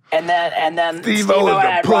 and then Steve-O is a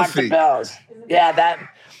had Rock the pussy. Bells. Yeah, that.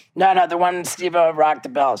 No, the one Steve-O rocked the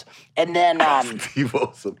bells, and then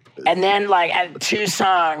and then like at 2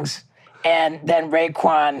 songs, and then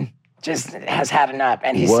Raekwon just has had enough,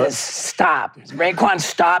 and he What? says stop. Raekwon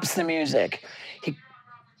stops the music.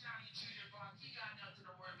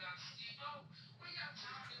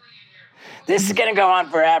 This is gonna go on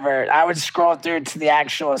forever. I would scroll through to the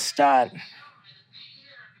actual stunt.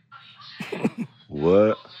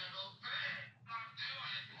 What?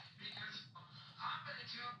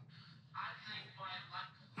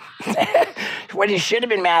 What you should have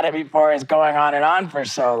been mad at me for is going on and on for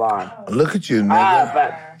so long. Look at you, nigga.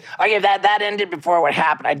 But okay, that ended before what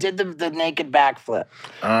happened. I did the naked backflip.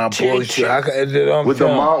 Bullshit. I did it on With the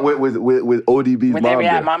film. mom, with ODB's With mom. every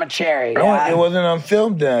there. Mama Cherry. It Yeah. wasn't on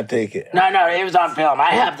film, then I take it. No, it was on film.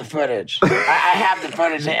 I have the footage. I have the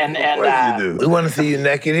footage, and What did you We do? want to see you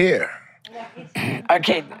naked here.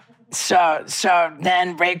 okay. So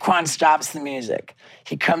then Raekwon stops the music.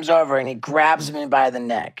 He comes over and he grabs me by the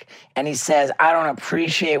neck and he says, "I don't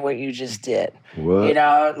appreciate what you just did." What? You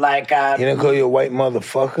know, like He didn't call you a white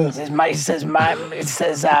motherfucker?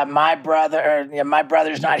 my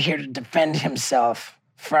brother's not here to defend himself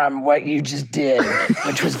from what you just did,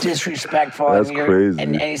 which was disrespectful. That's crazy.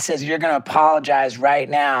 And he says, "You're going to apologize right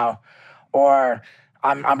now, or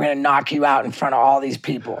I'm going to knock you out in front of all these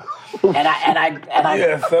people." And I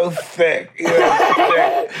You're so sick. You're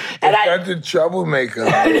sick. And You're such a troublemaker.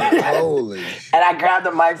 Holy shit. And I grabbed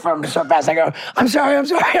the mic from him so fast. I go, I'm sorry.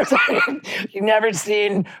 You've never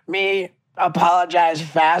seen me apologize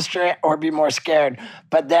faster or be more scared.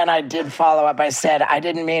 But then I did follow up. I said, I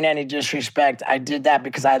didn't mean any disrespect. I did that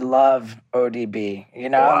because I love ODB. You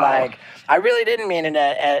know, like I really didn't mean it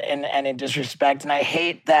in any disrespect. And I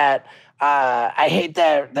hate that.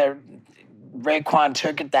 That Raekwon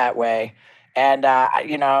took it that way. And, I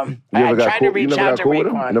tried to reach out to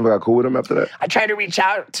Raekwon. You never got cool with him after that? I tried to reach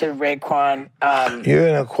out to Raekwon. You're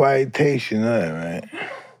in a quietation, right?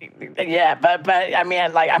 Yeah, but I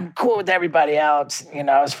mean, like, I'm cool with everybody else, you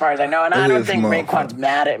know, as far as I know. And I don't think Raekwon's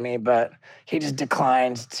mad at me, but he just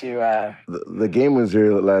declined to. The game was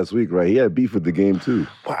here last week, right? He had beef with the game too.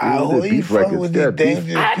 Wow, He who did you beef fucking records. with He these had beef.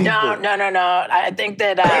 dangerous people? No. I think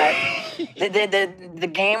that the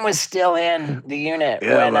game was still in the unit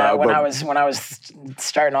Yeah, when man, I was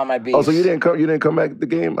starting all my beefs. Oh, so you didn't come back to the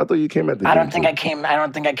game? I thought you came at the game. I don't think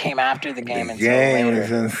too. I came after the game The until game later.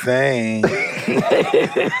 is insane.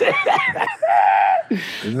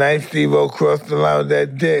 It's nice Steve-O crossed the line with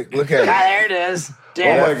that dick. Look at Ah, it. there it is. Dude.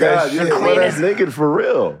 Oh my that God, shit. you're Cleanest- naked for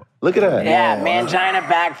real. Look at that. Yeah, mangina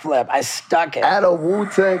backflip. I stuck it. At a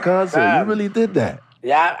Wu-Tang concert. Yeah. You really did that.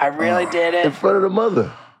 Yeah, I really did In it. front of the mother.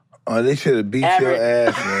 Oh, they should have beat Every- your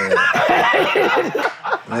ass,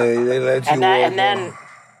 man. they let you And walk then, on.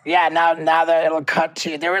 yeah, now that it'll cut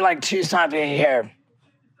to, there were like 2 songs in here.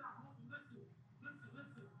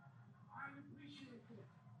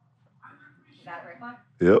 Is that Raekwon?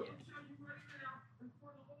 Yep.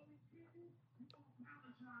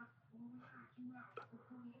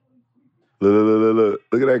 Look.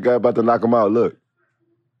 Look at that guy about to knock him out. Look.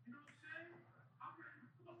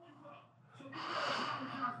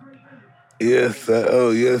 You're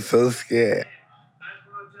so scared.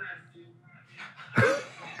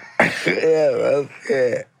 Yeah, I'm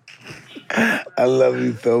scared. I love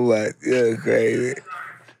you so much. You're crazy.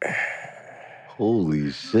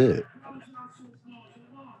 Holy shit.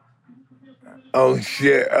 Oh,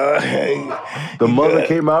 shit. Hey. The mother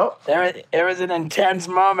came out? It was an intense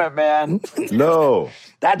moment, man. No.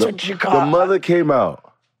 That's what you call The mother came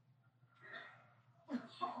out.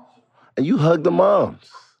 And you hugged the moms.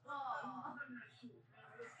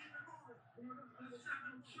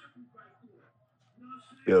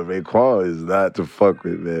 Yo, Raekwon is not to fuck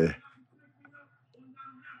with, man.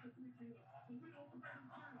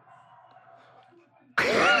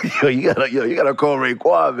 you gotta call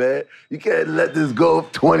Raekwon, man. You can't let this go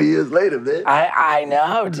 20 years later, man. I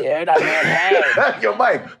know, dude. I mean, hey. Yo,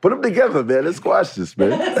 Mike, put them together, man. Let's squash this,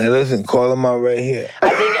 man. Hey, listen, call him out right here.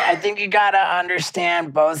 I think you gotta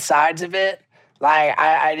understand both sides of it. Like,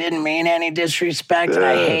 I didn't mean any disrespect, and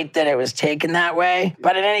I hate that it was taken that way.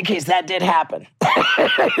 But in any case, that did happen.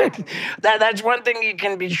 That's one thing you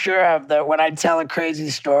can be sure of, that when I tell a crazy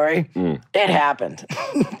story, it happened.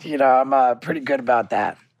 You know, I'm pretty good about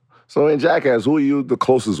that. So in Jackass, who are you the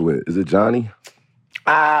closest with? Is it Johnny?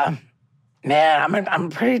 Man, I'm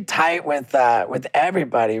pretty tight with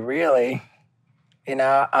everybody, really. You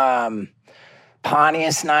know,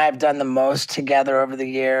 Pontius and I have done the most together over the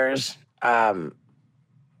years.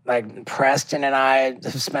 Like Preston and I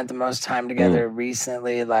have spent the most time together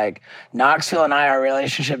recently. Like Knoxville and I, our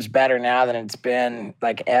relationship's better now than it's been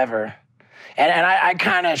like ever. And I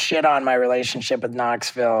kind of shit on my relationship with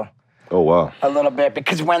Knoxville. Oh, wow. A little bit,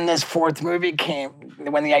 because when this fourth movie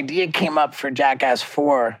when the idea came up for Jackass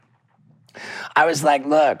 4, I was like,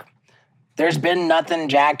 look, there's been nothing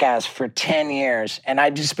Jackass for 10 years, and I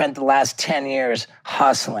just spent the last 10 years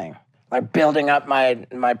hustling, like building up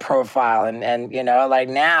my profile, and you know, like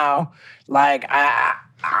now, like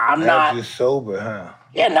I'm not just sober, huh?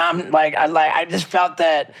 Yeah, now I'm I just felt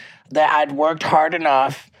that I'd worked hard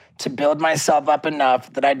enough to build myself up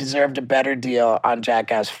enough that I deserved a better deal on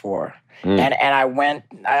Jackass 4. And I went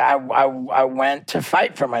to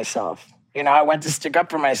fight for myself. You know, I went to stick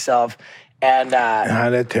up for myself. And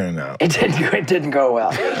how'd that turn out? It didn't go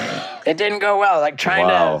well. It didn't go well. Like trying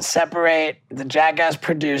to separate the Jackass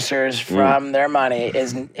producers from their money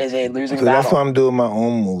is a losing battle. That's why I'm doing my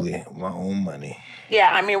own movie, my own money. Yeah,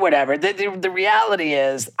 I mean, whatever. The reality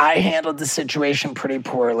is I handled the situation pretty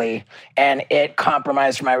poorly, and it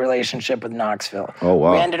compromised my relationship with Knoxville. Oh,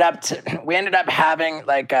 wow. We ended up having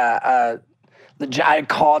like I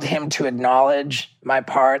called him to acknowledge my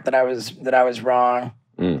part, that I was wrong.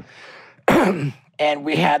 And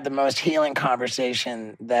we had the most healing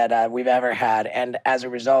conversation that we've ever had. And as a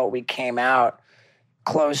result, we came out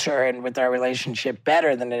closer and with our relationship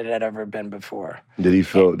better than it had ever been before. Did he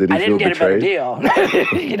feel betrayed? I didn't get a better deal.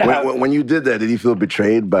 You know? When you did that, did he feel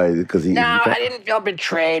betrayed because he? No, I didn't feel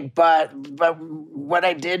betrayed, but what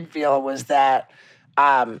I did feel was that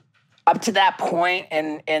up to that point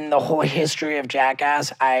in the whole history of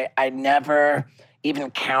Jackass, I never even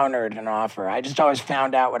countered an offer. I just always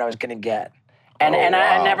found out what I was going to get. And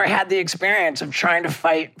I never had the experience of trying to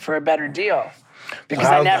fight for a better deal. Because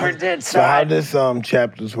I never did. So how this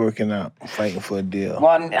chapter's working out, fighting for a deal?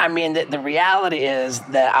 Well, I mean, the reality is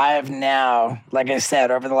that I have now, like I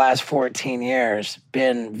said, over the last 14 years,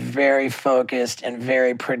 been very focused and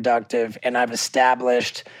very productive, and I've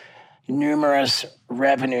established numerous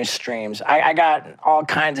revenue streams. I got all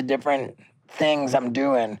kinds of different things I'm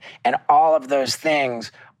doing, and all of those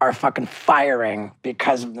things are fucking firing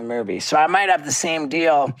because of the movie. So I might have the same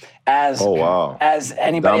deal as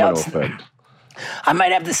anybody Domino else. Effect. I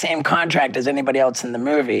might have the same contract as anybody else in the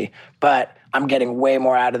movie, but I'm getting way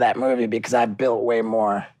more out of that movie because I've built way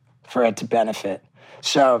more for it to benefit.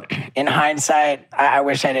 So in hindsight, I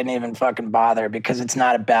wish I didn't even fucking bother, because it's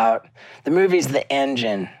not about... The movie's the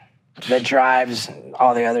engine that drives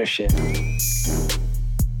all the other shit.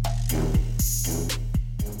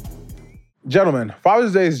 Gentlemen,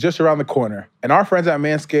 Father's Day is just around the corner, and our friends at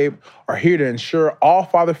Manscaped are here to ensure all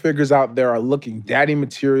father figures out there are looking daddy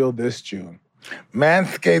material this June.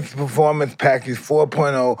 Manscaped's Performance Package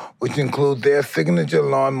 4.0, which includes their signature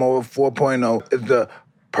lawnmower 4.0, is the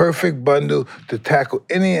perfect bundle to tackle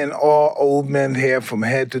any and all old men's hair from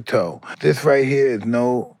head to toe. This right here is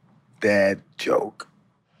no dad joke.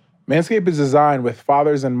 Manscaped is designed with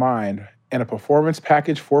fathers in mind, and a Performance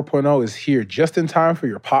Package 4.0 is here just in time for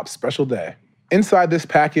your pop's special day. Inside this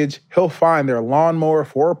package, he'll find their Lawnmower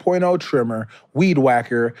 4.0 trimmer, Weed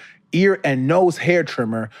Whacker, ear and nose hair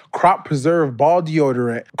trimmer, Crop Preserve ball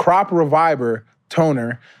deodorant, Crop Reviver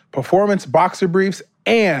toner, Performance boxer briefs,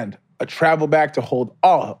 and a travel bag to hold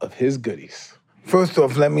all of his goodies. First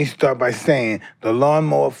off, let me start by saying the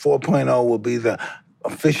Lawnmower 4.0 will be the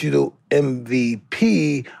official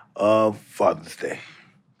MVP of Father's Day.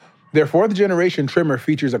 Their fourth generation trimmer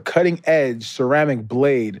features a cutting-edge ceramic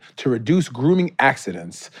blade to reduce grooming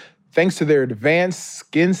accidents. thanks to their advanced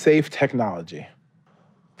skin-safe technology.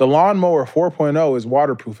 The Lawnmower 4.0 is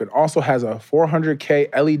waterproof. It also has a 400K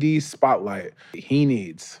LED spotlight he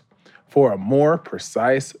needs for a more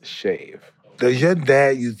precise shave. Does your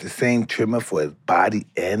dad use the same trimmer for his body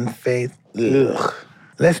and face? Ugh.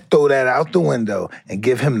 Let's throw that out the window and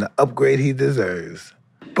give him the upgrade he deserves.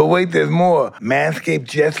 But wait, there's more. Manscaped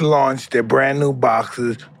just launched their brand new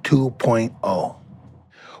Boxers 2.0.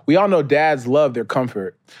 We all know dads love their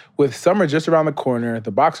comfort. With summer just around the corner,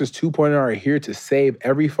 the Boxers 2.0 are here to save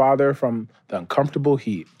every father from the uncomfortable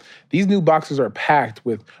heat. These new Boxers are packed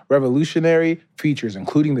with revolutionary features,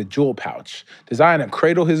 including the jewel pouch, designed to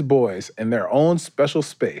cradle his boys in their own special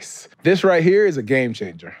space. This right here is a game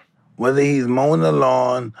changer. Whether he's mowing the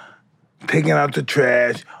lawn, taking out the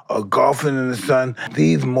trash, or golfing in the sun,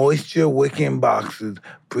 these moisture-wicking Boxers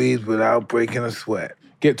breathe without breaking a sweat.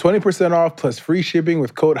 Get 20% off plus free shipping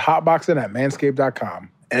with code HOTBOXING at manscaped.com.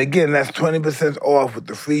 And again, that's 20% off with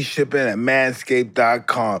the free shipping at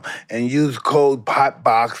manscaped.com. And use code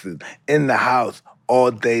HOTBOXING in the house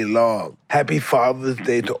all day long. Happy Father's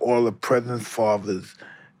Day to all the present fathers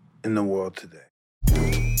in the world today.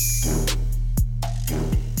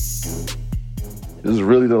 This is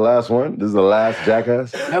really the last one? This is the last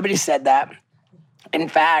Jackass? Nobody said that. In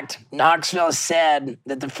fact, Knoxville said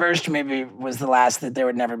that the first movie was the last, that there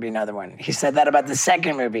would never be another one. He said that about the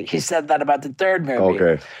second movie. He said that about the third movie.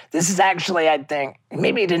 Okay. This is actually, I think,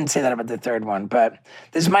 maybe he didn't say that about the third one, but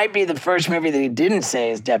this might be the first movie that he didn't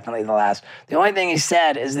say is definitely the last. The only thing he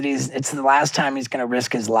said is that it's the last time he's going to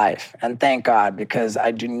risk his life. And thank God, because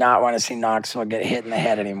I do not want to see Knoxville get hit in the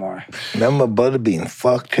head anymore. Remember Butterbean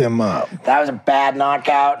fucked him up. That was a bad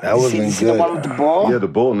knockout. That wasn't see the good. one with the bull? Yeah, the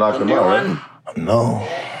bull knocked The him new out, one? right? No.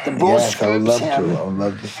 The bull Yes, I would scoops love him. to. I would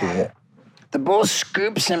love to see it. The bull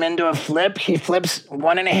scoops him into a flip. He flips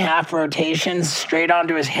 1.5 rotations straight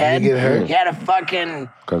onto his head. Did he get hurt? He had a fucking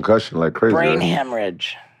Concussion like crazy. brain right?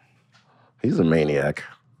 hemorrhage. He's a maniac.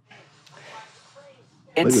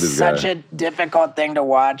 It's at this such guy. a difficult thing to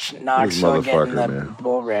watch Knoxville get in the motherfucker, man.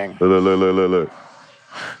 bull ring. Look. Look,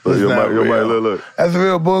 It's your not mic, real. look. That's a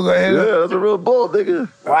real bull gonna hit him? Yeah, that's a real bull, nigga.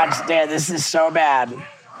 Watch there. This is so bad.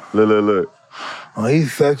 Look. Oh,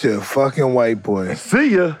 he's such a fucking white boy.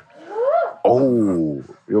 See ya. Oh,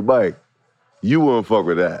 your Mike. You wouldn't fuck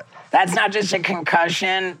with that. That's not just a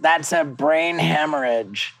concussion. That's a brain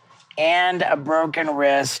hemorrhage and a broken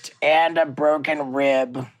wrist and a broken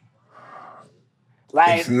rib.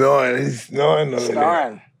 Like, He's snoring. He's snoring over there.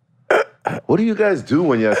 snoring. What do you guys do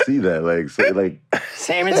when y'all see that? Like,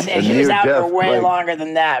 Same as he was out for near-death, way like- longer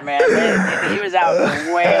than that, man. He was out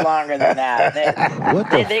for way longer than that. What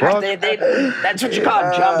the fuck? That's what you call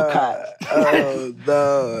a jump cut. Oh,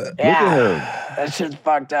 no. Yeah, that shit's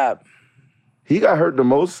fucked up. he got hurt the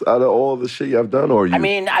most out of all the shit y'all done, or you? I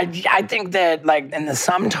mean, I think that like in the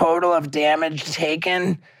sum total of damage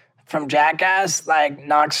taken from Jackass, like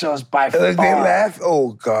Knoxville's by far Look, they laugh.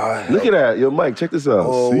 Oh, God. look at that. Yo, Mike, check this out.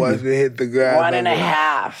 Oh, See? once we hit the ground.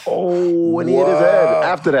 1.5. Oh, and he hit his head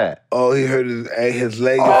after that. Oh, he hurt his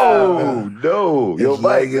leg. Oh, no. Yo, His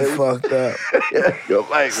Mike. leg is fucked up. Yo,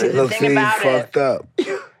 Mike. See, man. the Look, thing see, he's about it- fucked up.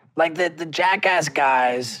 Like the Jackass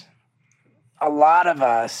guys, a lot of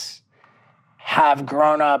us have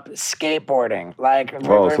grown up skateboarding. Like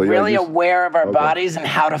we're so you're really used- aware of our Okay. bodies and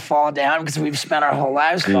how to fall down because we've spent our whole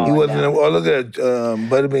lives falling He wasn't. down. Oh, look at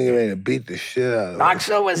Butterbean ready to beat the shit out of him.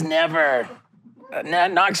 Knoxville was never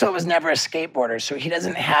a skateboarder, so he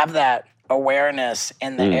doesn't have that awareness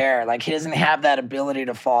in the air. Like he doesn't have that ability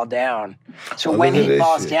to fall down. So Oh, when look at he this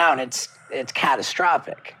falls shit. down, it's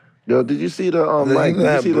catastrophic. Yo, did you see the Look, Mike? you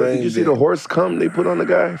have Did brain you see the dead. horse cum they put on the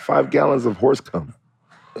guy? 5 gallons of horse cum.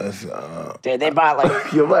 That's, They bought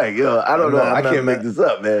like Yo, Mike, I don't know. not- I I'm can't not- make this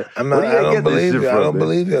up, man. I'm Where not. do you I don't get this believe shit you. I from, don't man?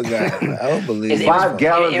 believe your guy. I don't believe It you. was- 5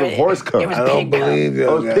 gallons it of was- horse cum. it was I don't pig cum. believe your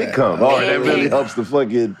Oh, guy. it's pig cum. Oh, that Pig- really pig- helps the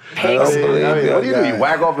fucking. Pigs- I mean, believe what do you do? your You guy.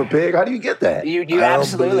 whack off a pig? How do you get that? You I don't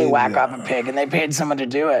absolutely believe whack you. off a pig, and they paid someone to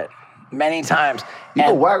do it many times. You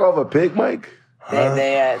can And whack off a pig, Mike?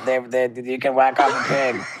 they you can whack off a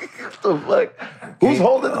pig. What the fuck? Who's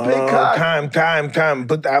holding the pig cock? Time.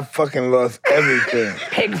 But I fucking lost everything.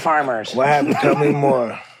 Pig farmers. What happened? Tell me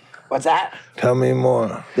more. What's that? Tell me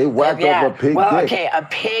more. They whacked off a pig Well, dick. okay, a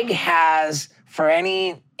pig has, for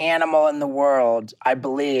any animal in the world, I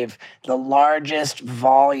believe, the largest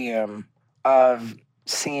volume of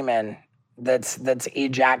semen that's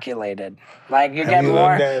ejaculated. Like you Have get you more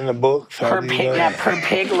learned that in the books? How per do you pig. learn Yeah, that? per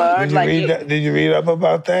pig load. Did you like read that? Did you read up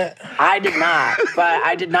about that? I did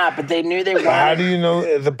not, but they knew they wanted. How do you know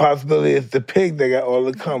it's a possibility it's the pig that got all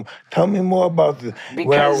the cum? Tell me more about this. Without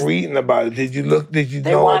Because reading about it, did you look? Did you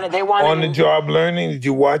they know wanted- they wanted- on the job learning? Did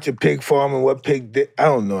you watch a pig farm and what pig did? I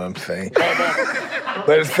don't know what I'm saying,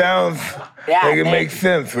 but it sounds Yeah, like it they- makes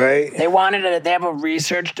sense, right? They they have a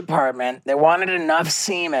research department. They wanted enough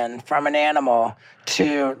semen from an animal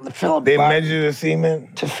to fill a They bucket. measure the semen.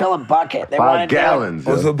 To fill a bucket. They 5 wanted gallons.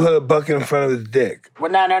 yo. Also, put a bucket in front of his dick.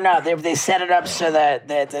 Well, no. They set it up so that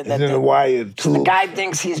It's in the wire the tube. guy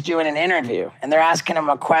thinks he's doing an interview, and they're asking him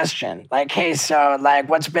a question, like, "Hey, so like,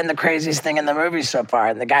 what's been the craziest thing in the movie so far?"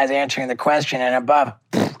 And the guy's answering the question, and above,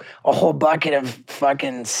 a whole bucket of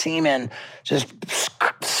fucking semen just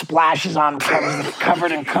splashes on,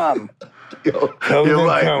 covered in cum. Yo, Covered you're in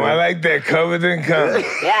right, cum. man. I like that. Covered in cum.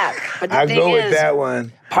 Yeah, but the I thing go is, with that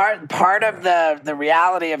one. Part of the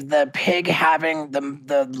reality of the pig having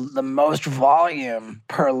the most volume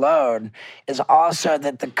per load is also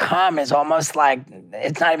that the cum is almost like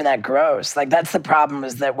it's not even that gross. Like that's the problem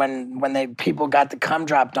is that when people got the cum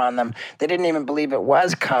dropped on them, they didn't even believe it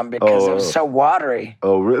was cum because it was so watery.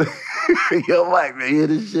 Oh, really? Yo, Mike, man, you hear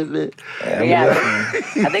this shit, man? Yeah,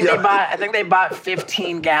 I think they bought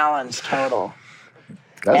 15 gallons total.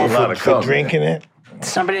 That's a lot of For cum. drinking it.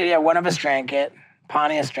 One of us drank it.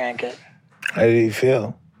 Pontius drank it. How did he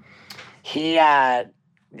feel?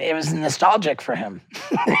 It was nostalgic for him.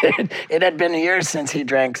 It had been years since he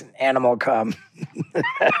drank animal cum.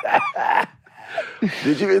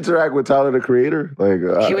 Did you interact with Tyler, the Creator? Like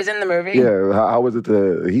He was in the movie. Yeah, how was it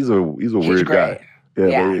to? He's a weird great. guy. Yeah,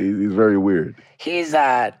 Yeah. but he's very weird. He's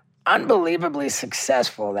unbelievably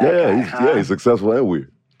successful. That Yeah, guy, huh? he's successful and weird.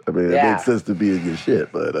 I mean, it Yeah. makes sense to be in your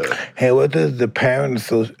shit, but Hey, what does the Parent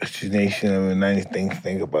Association of the United States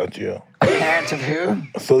think about you? Parents of who?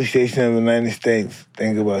 Association of the United States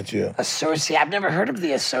think about you? I've never heard of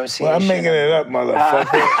the association. Well, I'm making it up, motherfucker.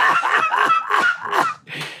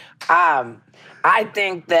 I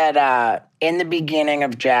think that in the beginning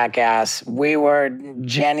of Jackass, we were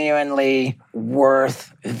genuinely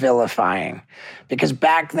worth vilifying. Because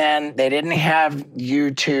back then, they didn't have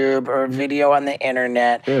YouTube or video on the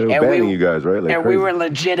internet. yeah, they're banning you guys, right? Like And crazy. we were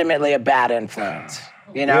legitimately a bad influence.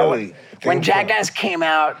 You know, Really? when Think so? Jackass came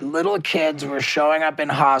out, little kids were showing up in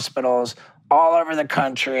hospitals all over the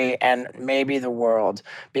country and maybe the world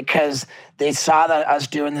because they saw that us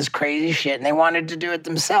doing this crazy shit and they wanted to do it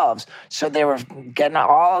themselves. So they were getting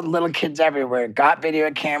all little kids everywhere, got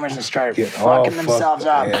video cameras and started Get all fucking themselves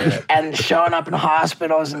up fucked, yeah. and showing up in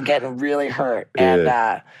hospitals and getting really hurt.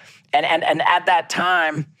 Yeah. And at that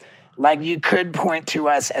time, like you could point to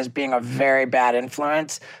us as being a very bad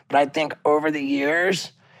influence, but I think over the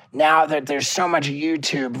years, now that there's so much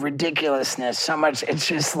YouTube ridiculousness, so much, it's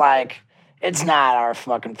just like, it's not our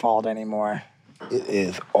fucking fault anymore. It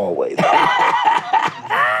is always.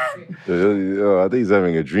 Yo, I think he's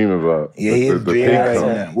having a dream about. Yeah, he is the dreaming pig right cum.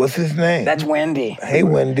 now. What's his name? That's Wendy. Hey,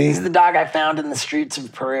 Wendy. He's the dog I found in the streets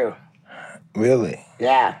of Peru. Really?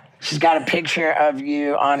 Yeah. She's got a picture of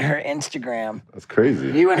you on her Instagram. That's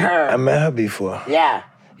crazy. You and her. I met her before. Yeah.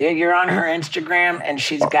 You're on her Instagram, and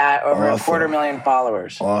she's got over Awesome. 250,000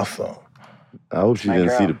 followers. Awesome. I hope she My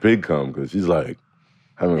didn't see girl. the pig cum because she's like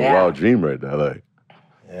having a Yeah. wild dream right now. Like,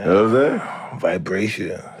 you know what I'm saying?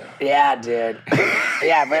 Vibration. Yeah, dude.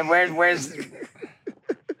 Yeah, but where's...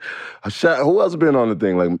 Shaq, who else been on the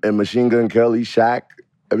thing? Like, and Machine Gun Kelly, Shaq,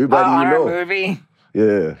 everybody on you our know. movie?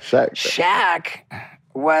 Yeah, Shaq. Shaq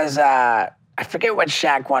was... I forget what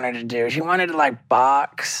Shaq wanted to do. He wanted to, like,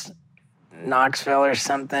 box Knoxville or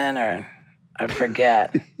something, or... I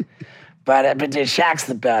forget. But dude, Shaq's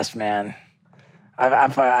the best, man.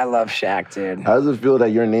 I love Shaq, dude. How does it feel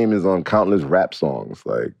that your name is on countless rap songs?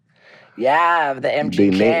 Like, Yeah, the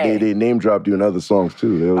MGK. they name dropped you in other songs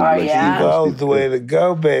too. They was like, yeah? Steve That was Austin. the way to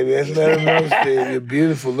go, baby. Let's let him know, Steve. You're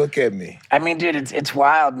beautiful. Look at me. I mean, dude, it's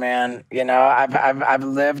wild, man. You know, I've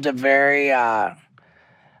lived a very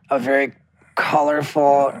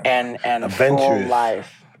colorful and full Adventurous.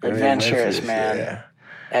 life. Very Adventurous, man. Yeah.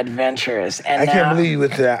 Adventurous. And I now, can't believe you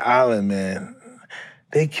went to that island, man.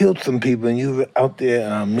 They killed some people and you were out there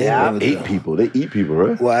mingling Yeah. with Eat them. people. They eat people,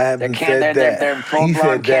 right? Well, I they're, haven't said that. they're He full-blown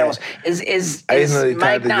said camels. that. Is I didn't know they Mike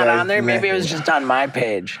tied the not guy's on there? Maybe it neck. was just on my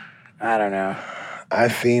page. I don't know. I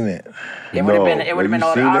seen it. It would have No, been. It would have have been you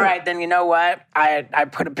older. seen All it? right, then you know what? I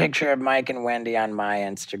put a picture of Mike and Wendy on my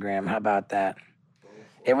Instagram. How about that?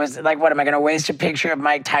 It was like, what am I going to waste a picture of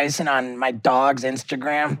Mike Tyson on my dog's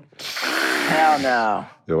Instagram? Hell no.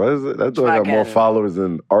 Yo, what is it? That dog got more Fucking- followers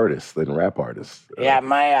than artists, than rap artists. Yeah,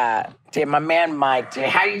 my man Mike, dude,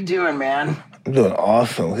 how you doing, man? I'm doing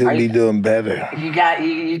awesome. He'll Are be you- doing better.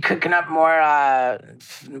 You cooking up more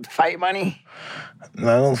fight money? No,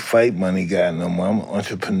 I don't fight money guy no more. I'm an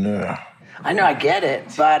entrepreneur. I know, I get it,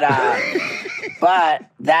 but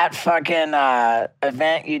that fucking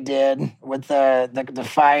event you did with the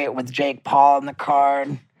fight with Jake Paul in the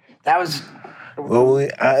card, that was Well,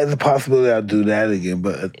 it's a possibility I'll do that again,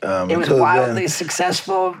 but it was until wildly then,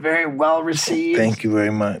 successful, very well received. thank you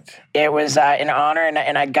very much. It was an honor,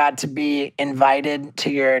 and I got to be invited to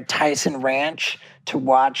your Tyson Ranch to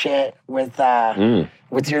watch it with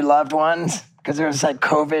your loved ones because there was like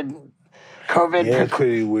COVID. Yeah,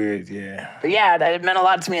 pretty weird, yeah. But yeah, it meant a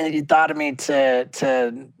lot to me that you thought of me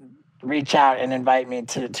to reach out and invite me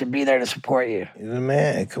to be there to support you. You're the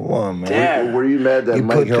man. Come on, man. Damn. Were you mad that You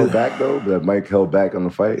Mike put held the- back, though? That Mike held back on the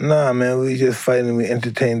fight? Nah, man, we just fighting. We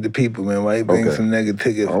entertain the people, man. Why you bring Okay. some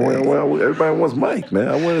negativity? Everybody wants Mike, man.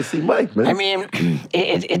 I want to see Mike, man. I mean,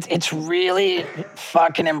 it's really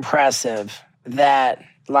fucking impressive that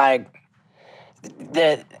like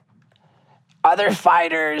the other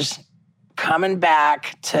fighters coming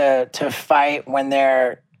back to fight when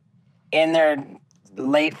they're in their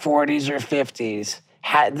late 40s or 50s.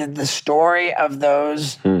 The story of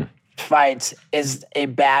those fights is a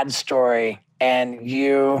bad story, and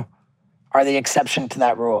you are the exception to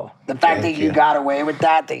that rule. The fact that you got away with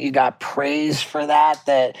that you got praise for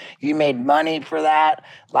that you made money for that,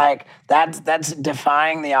 like that's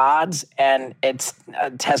defying the odds, and it's a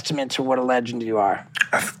testament to what a legend you are.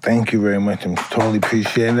 Thank you very much. I'm totally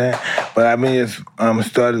appreciating that. But I mean,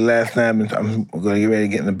 started last night. I'm going to get ready to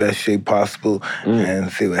get in the best shape possible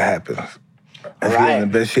and see what happens. I feel Right. in the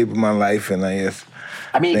best shape of my life, and I just.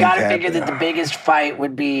 I mean, you Things got to figure happen. that the biggest fight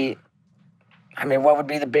would be. I mean, what would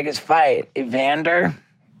be the biggest fight? Evander?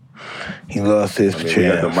 He lost his We got the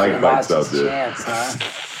chance. Mike fights Lost out his there. chance, huh?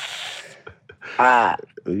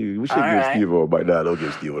 We should All give right. Steve a Mike. Nah, don't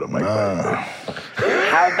give Steve a Mike fight.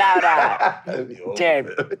 How about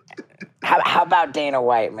dude? How about Dana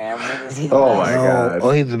White, man? Is he the Oh, best? my God.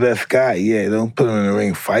 Oh, he's the best guy. Yeah, don't put him in the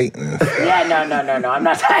ring fighting. Yeah, no. I'm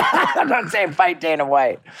not. I'm not saying fight Dana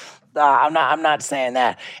White. I'm not saying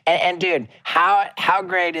that. And dude, how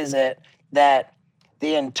great is it that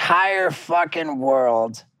the entire fucking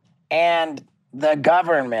world and the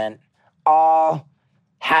government all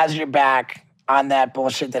has your back on that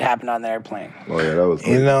bullshit that happened on the airplane? Oh, yeah, that was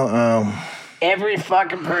You cool. know, Every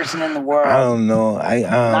fucking person in the I world, don't know.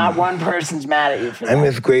 not one person's mad at you for that. I'm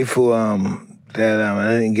just grateful that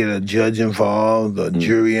I didn't get a judge involved, a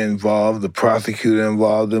jury involved, the prosecutor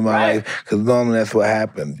involved in my Right. life. Because normally that's what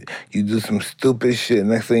happens. You do some stupid shit.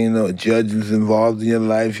 Next thing you know, a judge is involved in your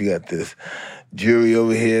life. You got this jury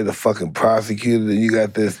over here, the fucking prosecutor. And you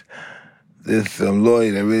got this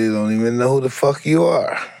lawyer that really don't even know who the fuck you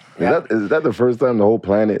are. Is that the first time the whole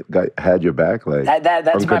planet had your back? Like That's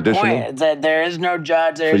my unconditional? point. That there is no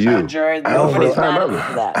judge, there is no you. jury. don't Nobody's first time mad at ever. you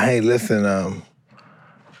for that. Hey, listen,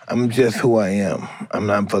 I'm just who I am. I'm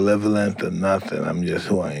not malevolent or nothing. I'm just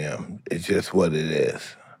who I am. It's just what it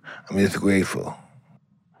is. I'm just grateful.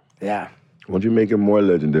 Yeah. Why don't you make him more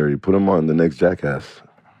legendary? Put him on the next Jackass.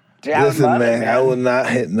 Dude, I would Listen, love man, it, I will not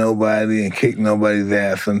hit nobody and kick nobody's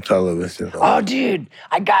ass on television. Oh, dude,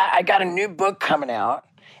 I got a new book coming out,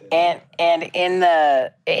 and in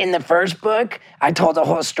the first book, I told the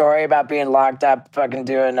whole story about being locked up, fucking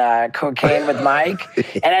doing cocaine with Mike,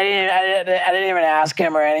 and I didn't even ask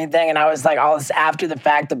him or anything, and I was like, all this after the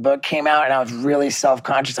fact, the book came out, and I was really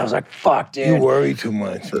self-conscious. I was like, fuck, dude. You worry too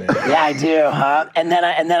much, man. Yeah, I do, huh? And then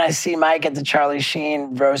I see Mike at the Charlie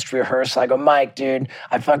Sheen roast rehearsal. I go, Mike, dude,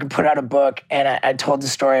 I fucking put out a book, and I told the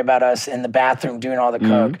story about us in the bathroom doing all the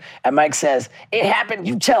coke. And Mike says, it happened,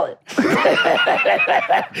 you tell it.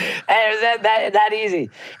 And it was that easy.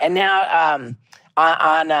 And now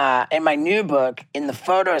in my new book, in the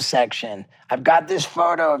photo section, I've got this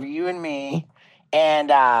photo of you and me, and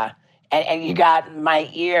you got my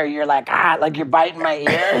ear. You're like you're biting my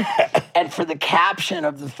ear. And for the caption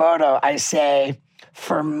of the photo, I say,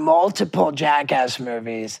 for multiple Jackass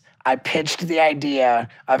movies, I pitched the idea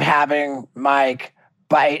of having Mike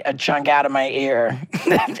bite a chunk out of my ear.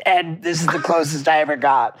 And this is the closest I ever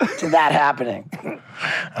got to that happening.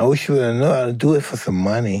 I wish you would have known how to do it for some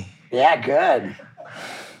money. Yeah, good.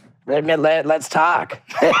 Let's talk.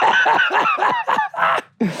 Look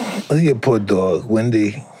at your poor dog,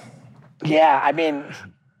 Wendy. Yeah, I mean,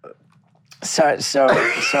 so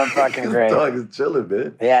fucking great. Dog is chilling,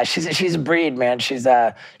 man. Yeah, she's a breed, man. She's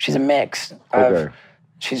a mix of Okay.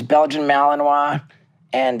 she's Belgian Malinois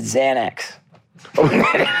and Xanax.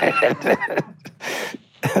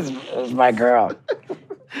 It was my girl.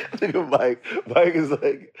 Nigga, Mike is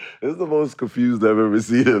like, this is the most confused I've ever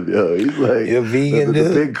seen him, yo. He's like, You're vegan, the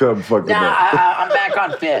dude? big cum fucking Nah, up. I'm back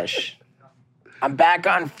on fish. I'm back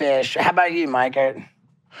on fish. How about you, Mike?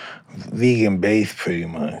 Vegan based, pretty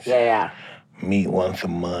much. Yeah. Meat once a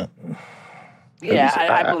month. Yeah,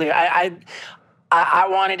 I believe. I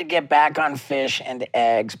wanted to get back on fish and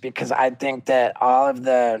eggs because I think that all of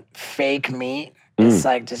the fake meat is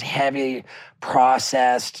like just heavy,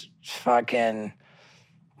 processed, fucking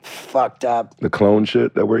fucked up. The clone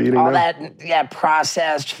shit that we're eating All now? that,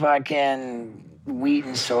 processed fucking wheat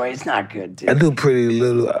and soy. It's not good, dude. I do pretty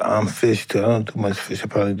little fish, too. I don't do much fish. I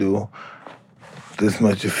probably do this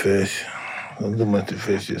much of fish. I don't do much of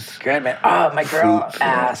fish. Just Good, man. Oh, my girl Fruits,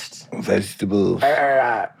 asked. vegetables,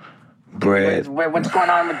 Bread. bread. What's going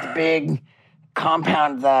on with the big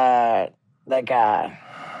compound?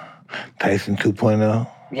 Tyson 2.0.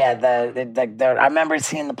 Yeah, I remember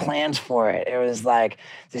seeing the plans for it. It was like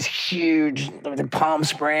this huge, the Palm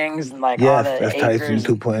Springs and like all Yes, the that's Tyson acres.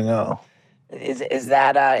 2.0. Is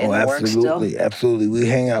that in the works still? Absolutely, absolutely. We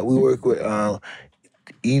hang out. We work with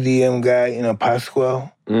EDM guy,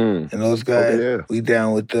 Pasquale, and those guys. yeah. We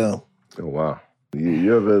down with them. Oh, wow.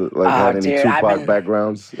 You ever had any dude, Tupac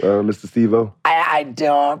backgrounds, Mr. Steve-O? I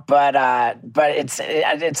don't, but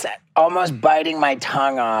it's almost biting my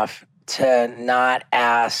tongue off to not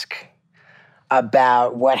ask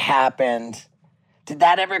about what happened. Did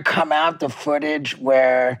that ever come out, the footage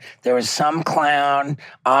where there was some clown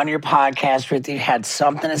on your podcast with you, had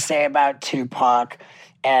something to say about Tupac,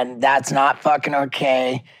 and that's not fucking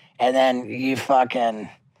okay, and then you fucking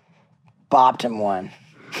bopped him one?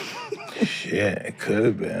 Shit, it could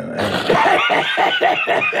have been.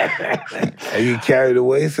 I get carried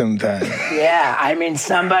away sometimes. Yeah, I mean,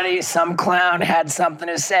 some clown had something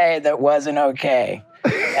to say that wasn't okay.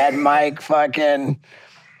 And Mike fucking,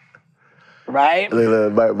 right?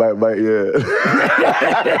 Mike, yeah.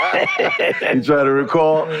 He's trying to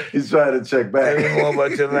recall. He's trying to check Tell me back. more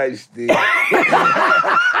about your life, Steve.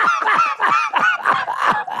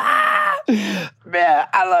 Man,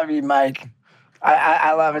 I love you, Mike.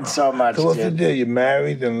 I love it so much, So what's the dude. deal? You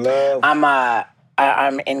married in love?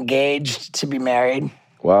 I'm engaged to be married.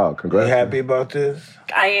 Wow, You congrats. happy about this?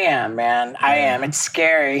 I am, man. I am. It's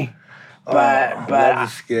scary, but Love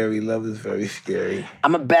is scary. Love is very scary.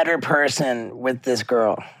 I'm a better person with this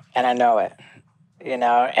girl, and I know it.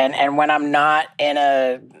 And when I'm not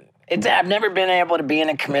I've never been able to be in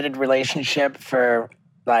a committed relationship for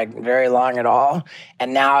like very long at all.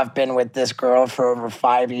 And now I've been with this girl for over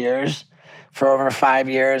 5 years. For over 5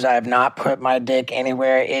 years, I have not put my dick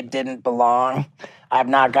anywhere it didn't belong. I've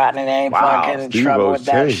not gotten in any Wow, fucking Steve-O's trouble with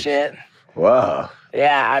that changed. shit. Wow.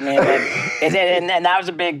 Yeah, I mean, and that was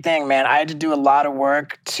a big thing, man. I had to do a lot of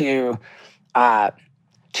work to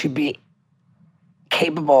be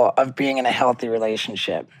capable of being in a healthy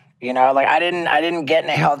relationship. Like I didn't get in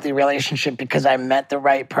a healthy relationship because I met the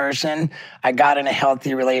right person. I got in a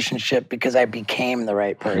healthy relationship because I became the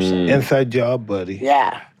right person. Inside job, buddy.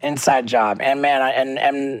 Yeah, inside job. And man,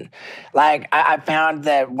 I found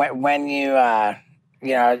that when you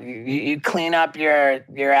you clean up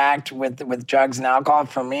your act with drugs and alcohol.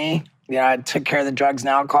 For me, I took care of the drugs and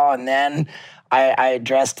alcohol, and then I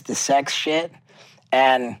addressed the sex shit,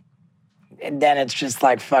 and then it's just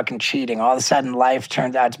like fucking cheating. All of a sudden, life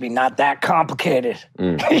turns out to be not that complicated.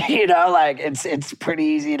 It's pretty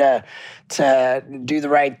easy to do the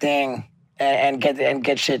right thing and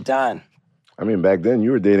get shit done. I mean, back then you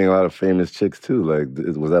were dating a lot of famous chicks too. Like,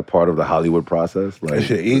 was that part of the Hollywood process? Like, That's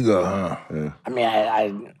your ego, huh? I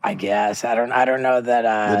mean, I guess I don't know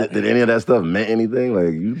that. did any of that stuff mean anything?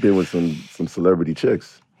 Like, you've been with some celebrity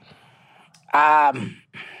chicks.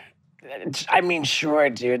 I mean, sure,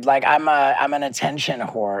 dude. Like, I'm an attention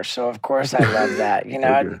whore, so of course I love that. You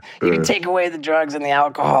can take away the drugs and the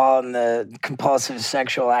alcohol and the compulsive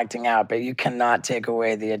sexual acting out, but you cannot take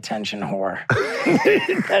away the attention whore.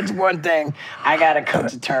 That's one thing I gotta come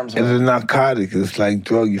to terms It's with. a narcotic. It's like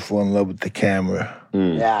drug. You fall in love with the camera.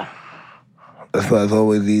 Yeah. That's why it's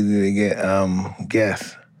always easy to get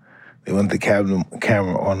guests. They want the camera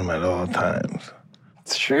on them at all times.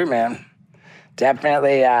 It's true, man.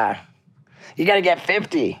 Definitely. You gotta get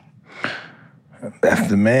 50. That's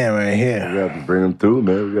the man right We here. have to bring them through,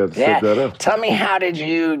 man. We got to Yeah. set that up. Tell me, how did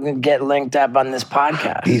you get linked up on this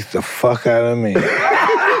podcast? Beats the fuck out of me.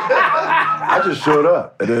 I just showed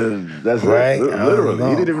up. And then that's Right? it. I don't Literally. know.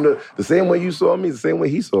 He didn't even know. The same way you saw me, the same way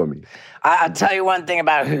he saw me. I'll tell you one thing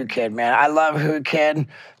about Who Kid, man. I love Who Kid,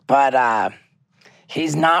 but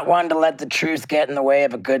He's not one to let the truth get in the way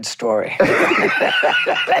of a good story.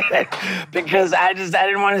 Because I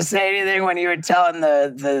didn't want to say anything when you were telling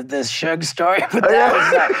the Suge story, but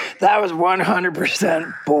that was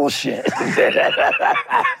 100% bullshit.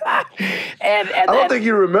 and I don't think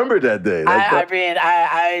you remember that day. I've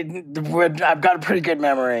got a pretty good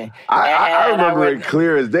memory. I remember it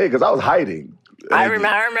clear as day because I was hiding. I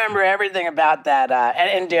remember everything about that.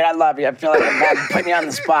 And dude, I love you. I feel like I'm putting you on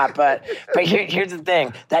the spot. But here's the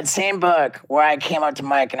thing. That same book where I came up to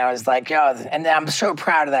Mike and I was like, yo, and I'm so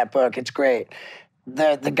proud of that book. It's great.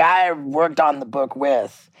 The guy I worked on the book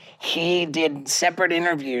with, he did separate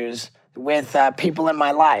interviews with people in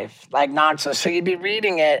my life, like Knoxville. So you'd be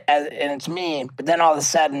reading it, and it's me, but then all of a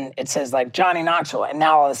sudden it says like Johnny Knoxville, and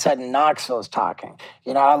now all of a sudden Knoxville is talking.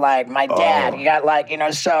 You know, like my dad. You got like, you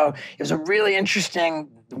know, so it was a really interesting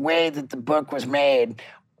way that the book was made.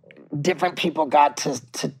 Different people got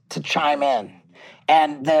to chime in,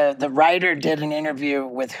 and the writer did an interview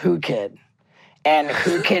with Who Kid, and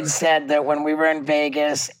Who Kid said that when we were in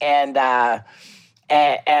Vegas and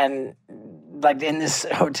like in this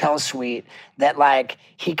hotel suite, that like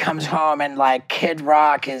he comes home and like Kid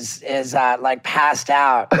Rock is like passed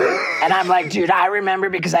out. And I'm like, dude, I remember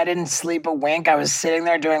because I didn't sleep a wink. I was sitting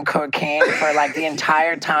there doing cocaine for like the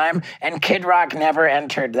entire time, and Kid Rock never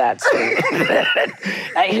entered that suite.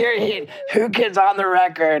 I hear Who Kid's on the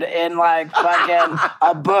record in like fucking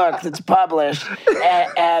a book that's published,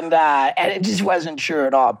 and it just wasn't true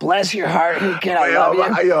at all. Bless your heart, Who Kid, I love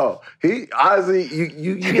you. Yo, he honestly,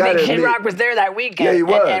 you got Kid Rock was there that weekend. Yeah, he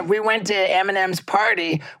was. And we went to Eminem's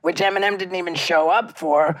party, which Eminem didn't even show up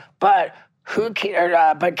for, but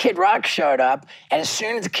Kid Rock showed up, and as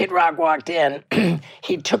soon as Kid Rock walked in,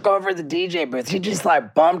 he took over the DJ booth. He just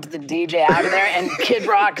like bumped the DJ out of there, and Kid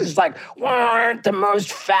Rock is like the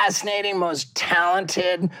most fascinating, most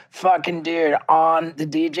talented fucking dude on the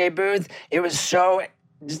DJ booth. It was so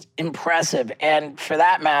just impressive. And for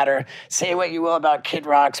that matter, say what you will about Kid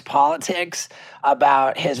Rock's politics,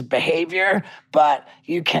 about his behavior, but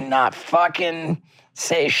you cannot fucking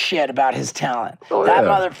say shit about his talent. That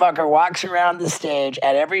motherfucker walks around the stage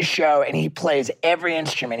at every show and he plays every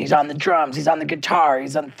instrument. He's on the drums, he's on the guitar,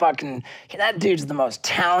 he's on fucking... That dude's the most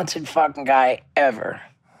talented fucking guy ever.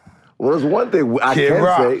 Well, there's one thing I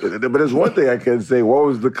can say, but there's one thing I can say. What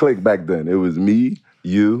was the clique back then? It was me,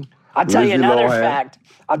 you, I'll tell you Lizzie another Lohan. fact.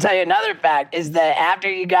 I'll tell you another fact is that after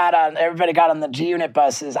everybody got on the G-Unit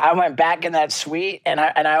buses, I went back in that suite and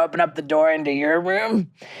I opened up the door into your room,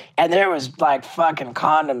 and there was like fucking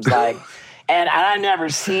condoms, like, and I never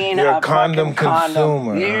seen You're a a condom fucking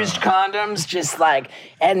consumer. used condoms, just like,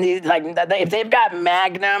 and these like if they've got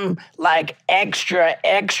Magnum, like extra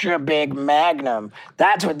big Magnum,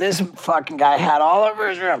 that's what this fucking guy had all over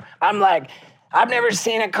his room. I'm like, I've never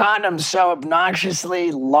seen a condom so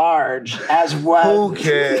obnoxiously large as what... Who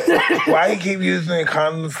cares? Why you keep using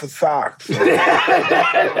condoms for socks?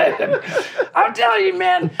 I'm telling you,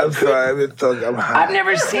 man. I'm sorry, I'm high. I've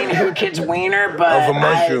never seen Who Kid's wiener, but Of a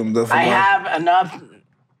mushroom, I have enough...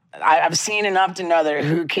 I've seen enough to know that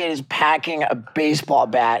Who Kid is packing a baseball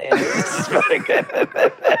bat.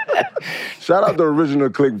 Shout out the original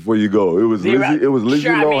clique before you go. It was Lizzie. It was Lizzie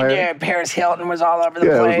sure, Lohan. I mean, Paris Hilton was all over the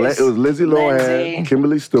place. It was Lizzie Lohan, Lindsay.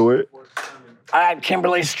 Kimberly Stewart.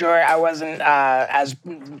 Kimberly Stewart, I wasn't as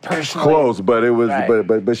personally Close, but it was,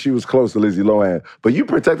 Right. but she was close to Lizzie Lohan. But you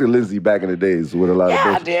protected Lizzie back in the days with a lot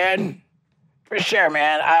of. Yeah, dude. For sure,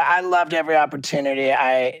 man. I loved every opportunity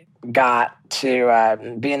I got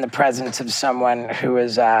to be in the presence of someone who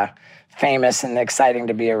was famous and exciting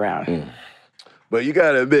to be around. But you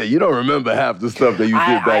gotta admit, you don't remember half the stuff that you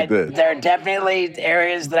did back then. There are definitely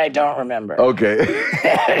areas that I don't remember. Okay.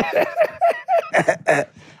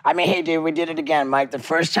 I mean, hey, dude, we did it again, Mike. The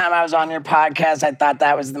first time I was on your podcast, I thought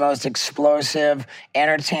that was the most explosive,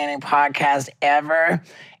 entertaining podcast ever.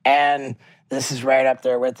 And this is right up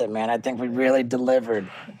there with it, man. I think we really delivered.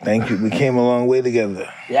 Thank you. We came a long way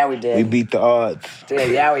together. Yeah, we did. We beat the odds.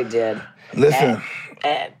 Dude, yeah, we did. Listen,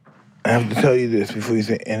 And I have to tell you this before you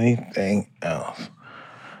say anything else.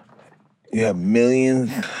 You have millions,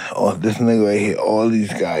 this nigga right here, all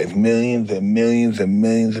these guys, millions and millions and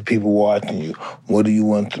millions of people watching you. What do you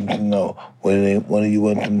want them to know? What do you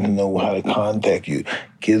want them to know how to contact you?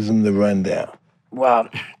 Give them the rundown. well,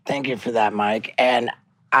 thank you for that, Mike. And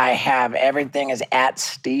I have everything is at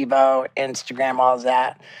Steve-O, Instagram, all of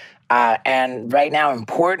that. And right now,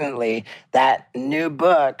 importantly, that new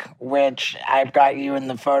book, which I've got you in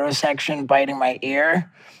the photo section biting my ear,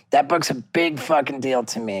 that book's a big fucking deal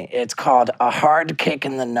to me. It's called A Hard Kick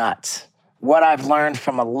in the Nuts, What I've Learned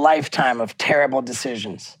from a Lifetime of Terrible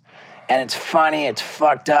Decisions. and it's funny, it's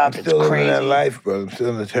fucked up, it's Still living crazy. that life, bro. I'm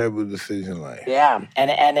still in a terrible decision life. Yeah,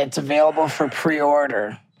 and it's available for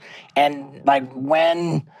pre-order. And like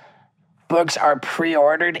when books are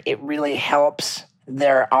pre-ordered, it really helps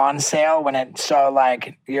they're on sale so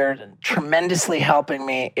like you're tremendously helping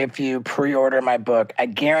me if you pre-order my book. I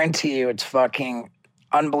guarantee you it's fucking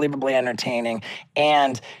unbelievably entertaining.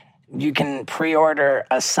 And you can pre-order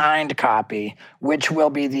a signed copy, which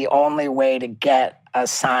will be the only way to get a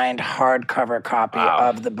signed hardcover copy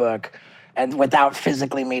of the book and without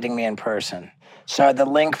physically meeting me in person. So the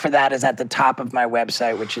link for that is at the top of my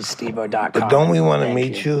website, which is stevo.com. But don't we want to Thank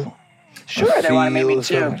meet you? Sure, they want to meet me or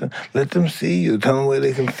too. something? Let them see you. Tell them where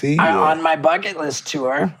they can see you. On my bucket list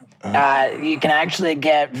tour, you can actually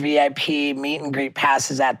get VIP meet and greet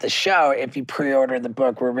passes at the show if you pre-order the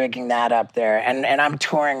book. We're rigging that up there. And I'm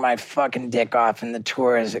touring my fucking dick off, and the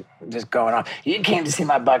tour is just going on. You came to see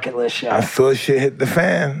my bucket list show. I saw shit hit the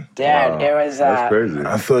fan. Dude, it was... That's crazy.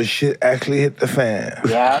 I saw shit actually hit the fan.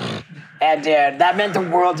 Yeah. And dude, that meant the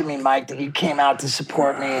world to me, Mike, that you came out to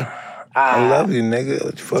support me. I love you, nigga.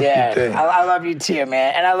 What the fuck you Dude, think? I love you too,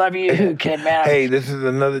 man. And I love you, kid, man. Hey, this is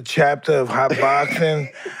another chapter of Hot Boxing.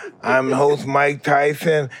 I'm host Mike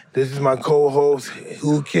Tyson. This is my co-host,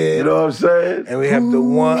 Who Kid. You know what I'm saying? And we have the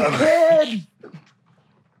one...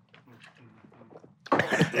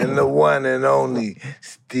 and the one and only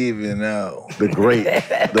Stephen O. The great,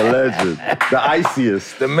 the legend, the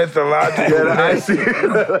iciest. The mythological... Yeah, the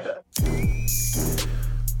iciest.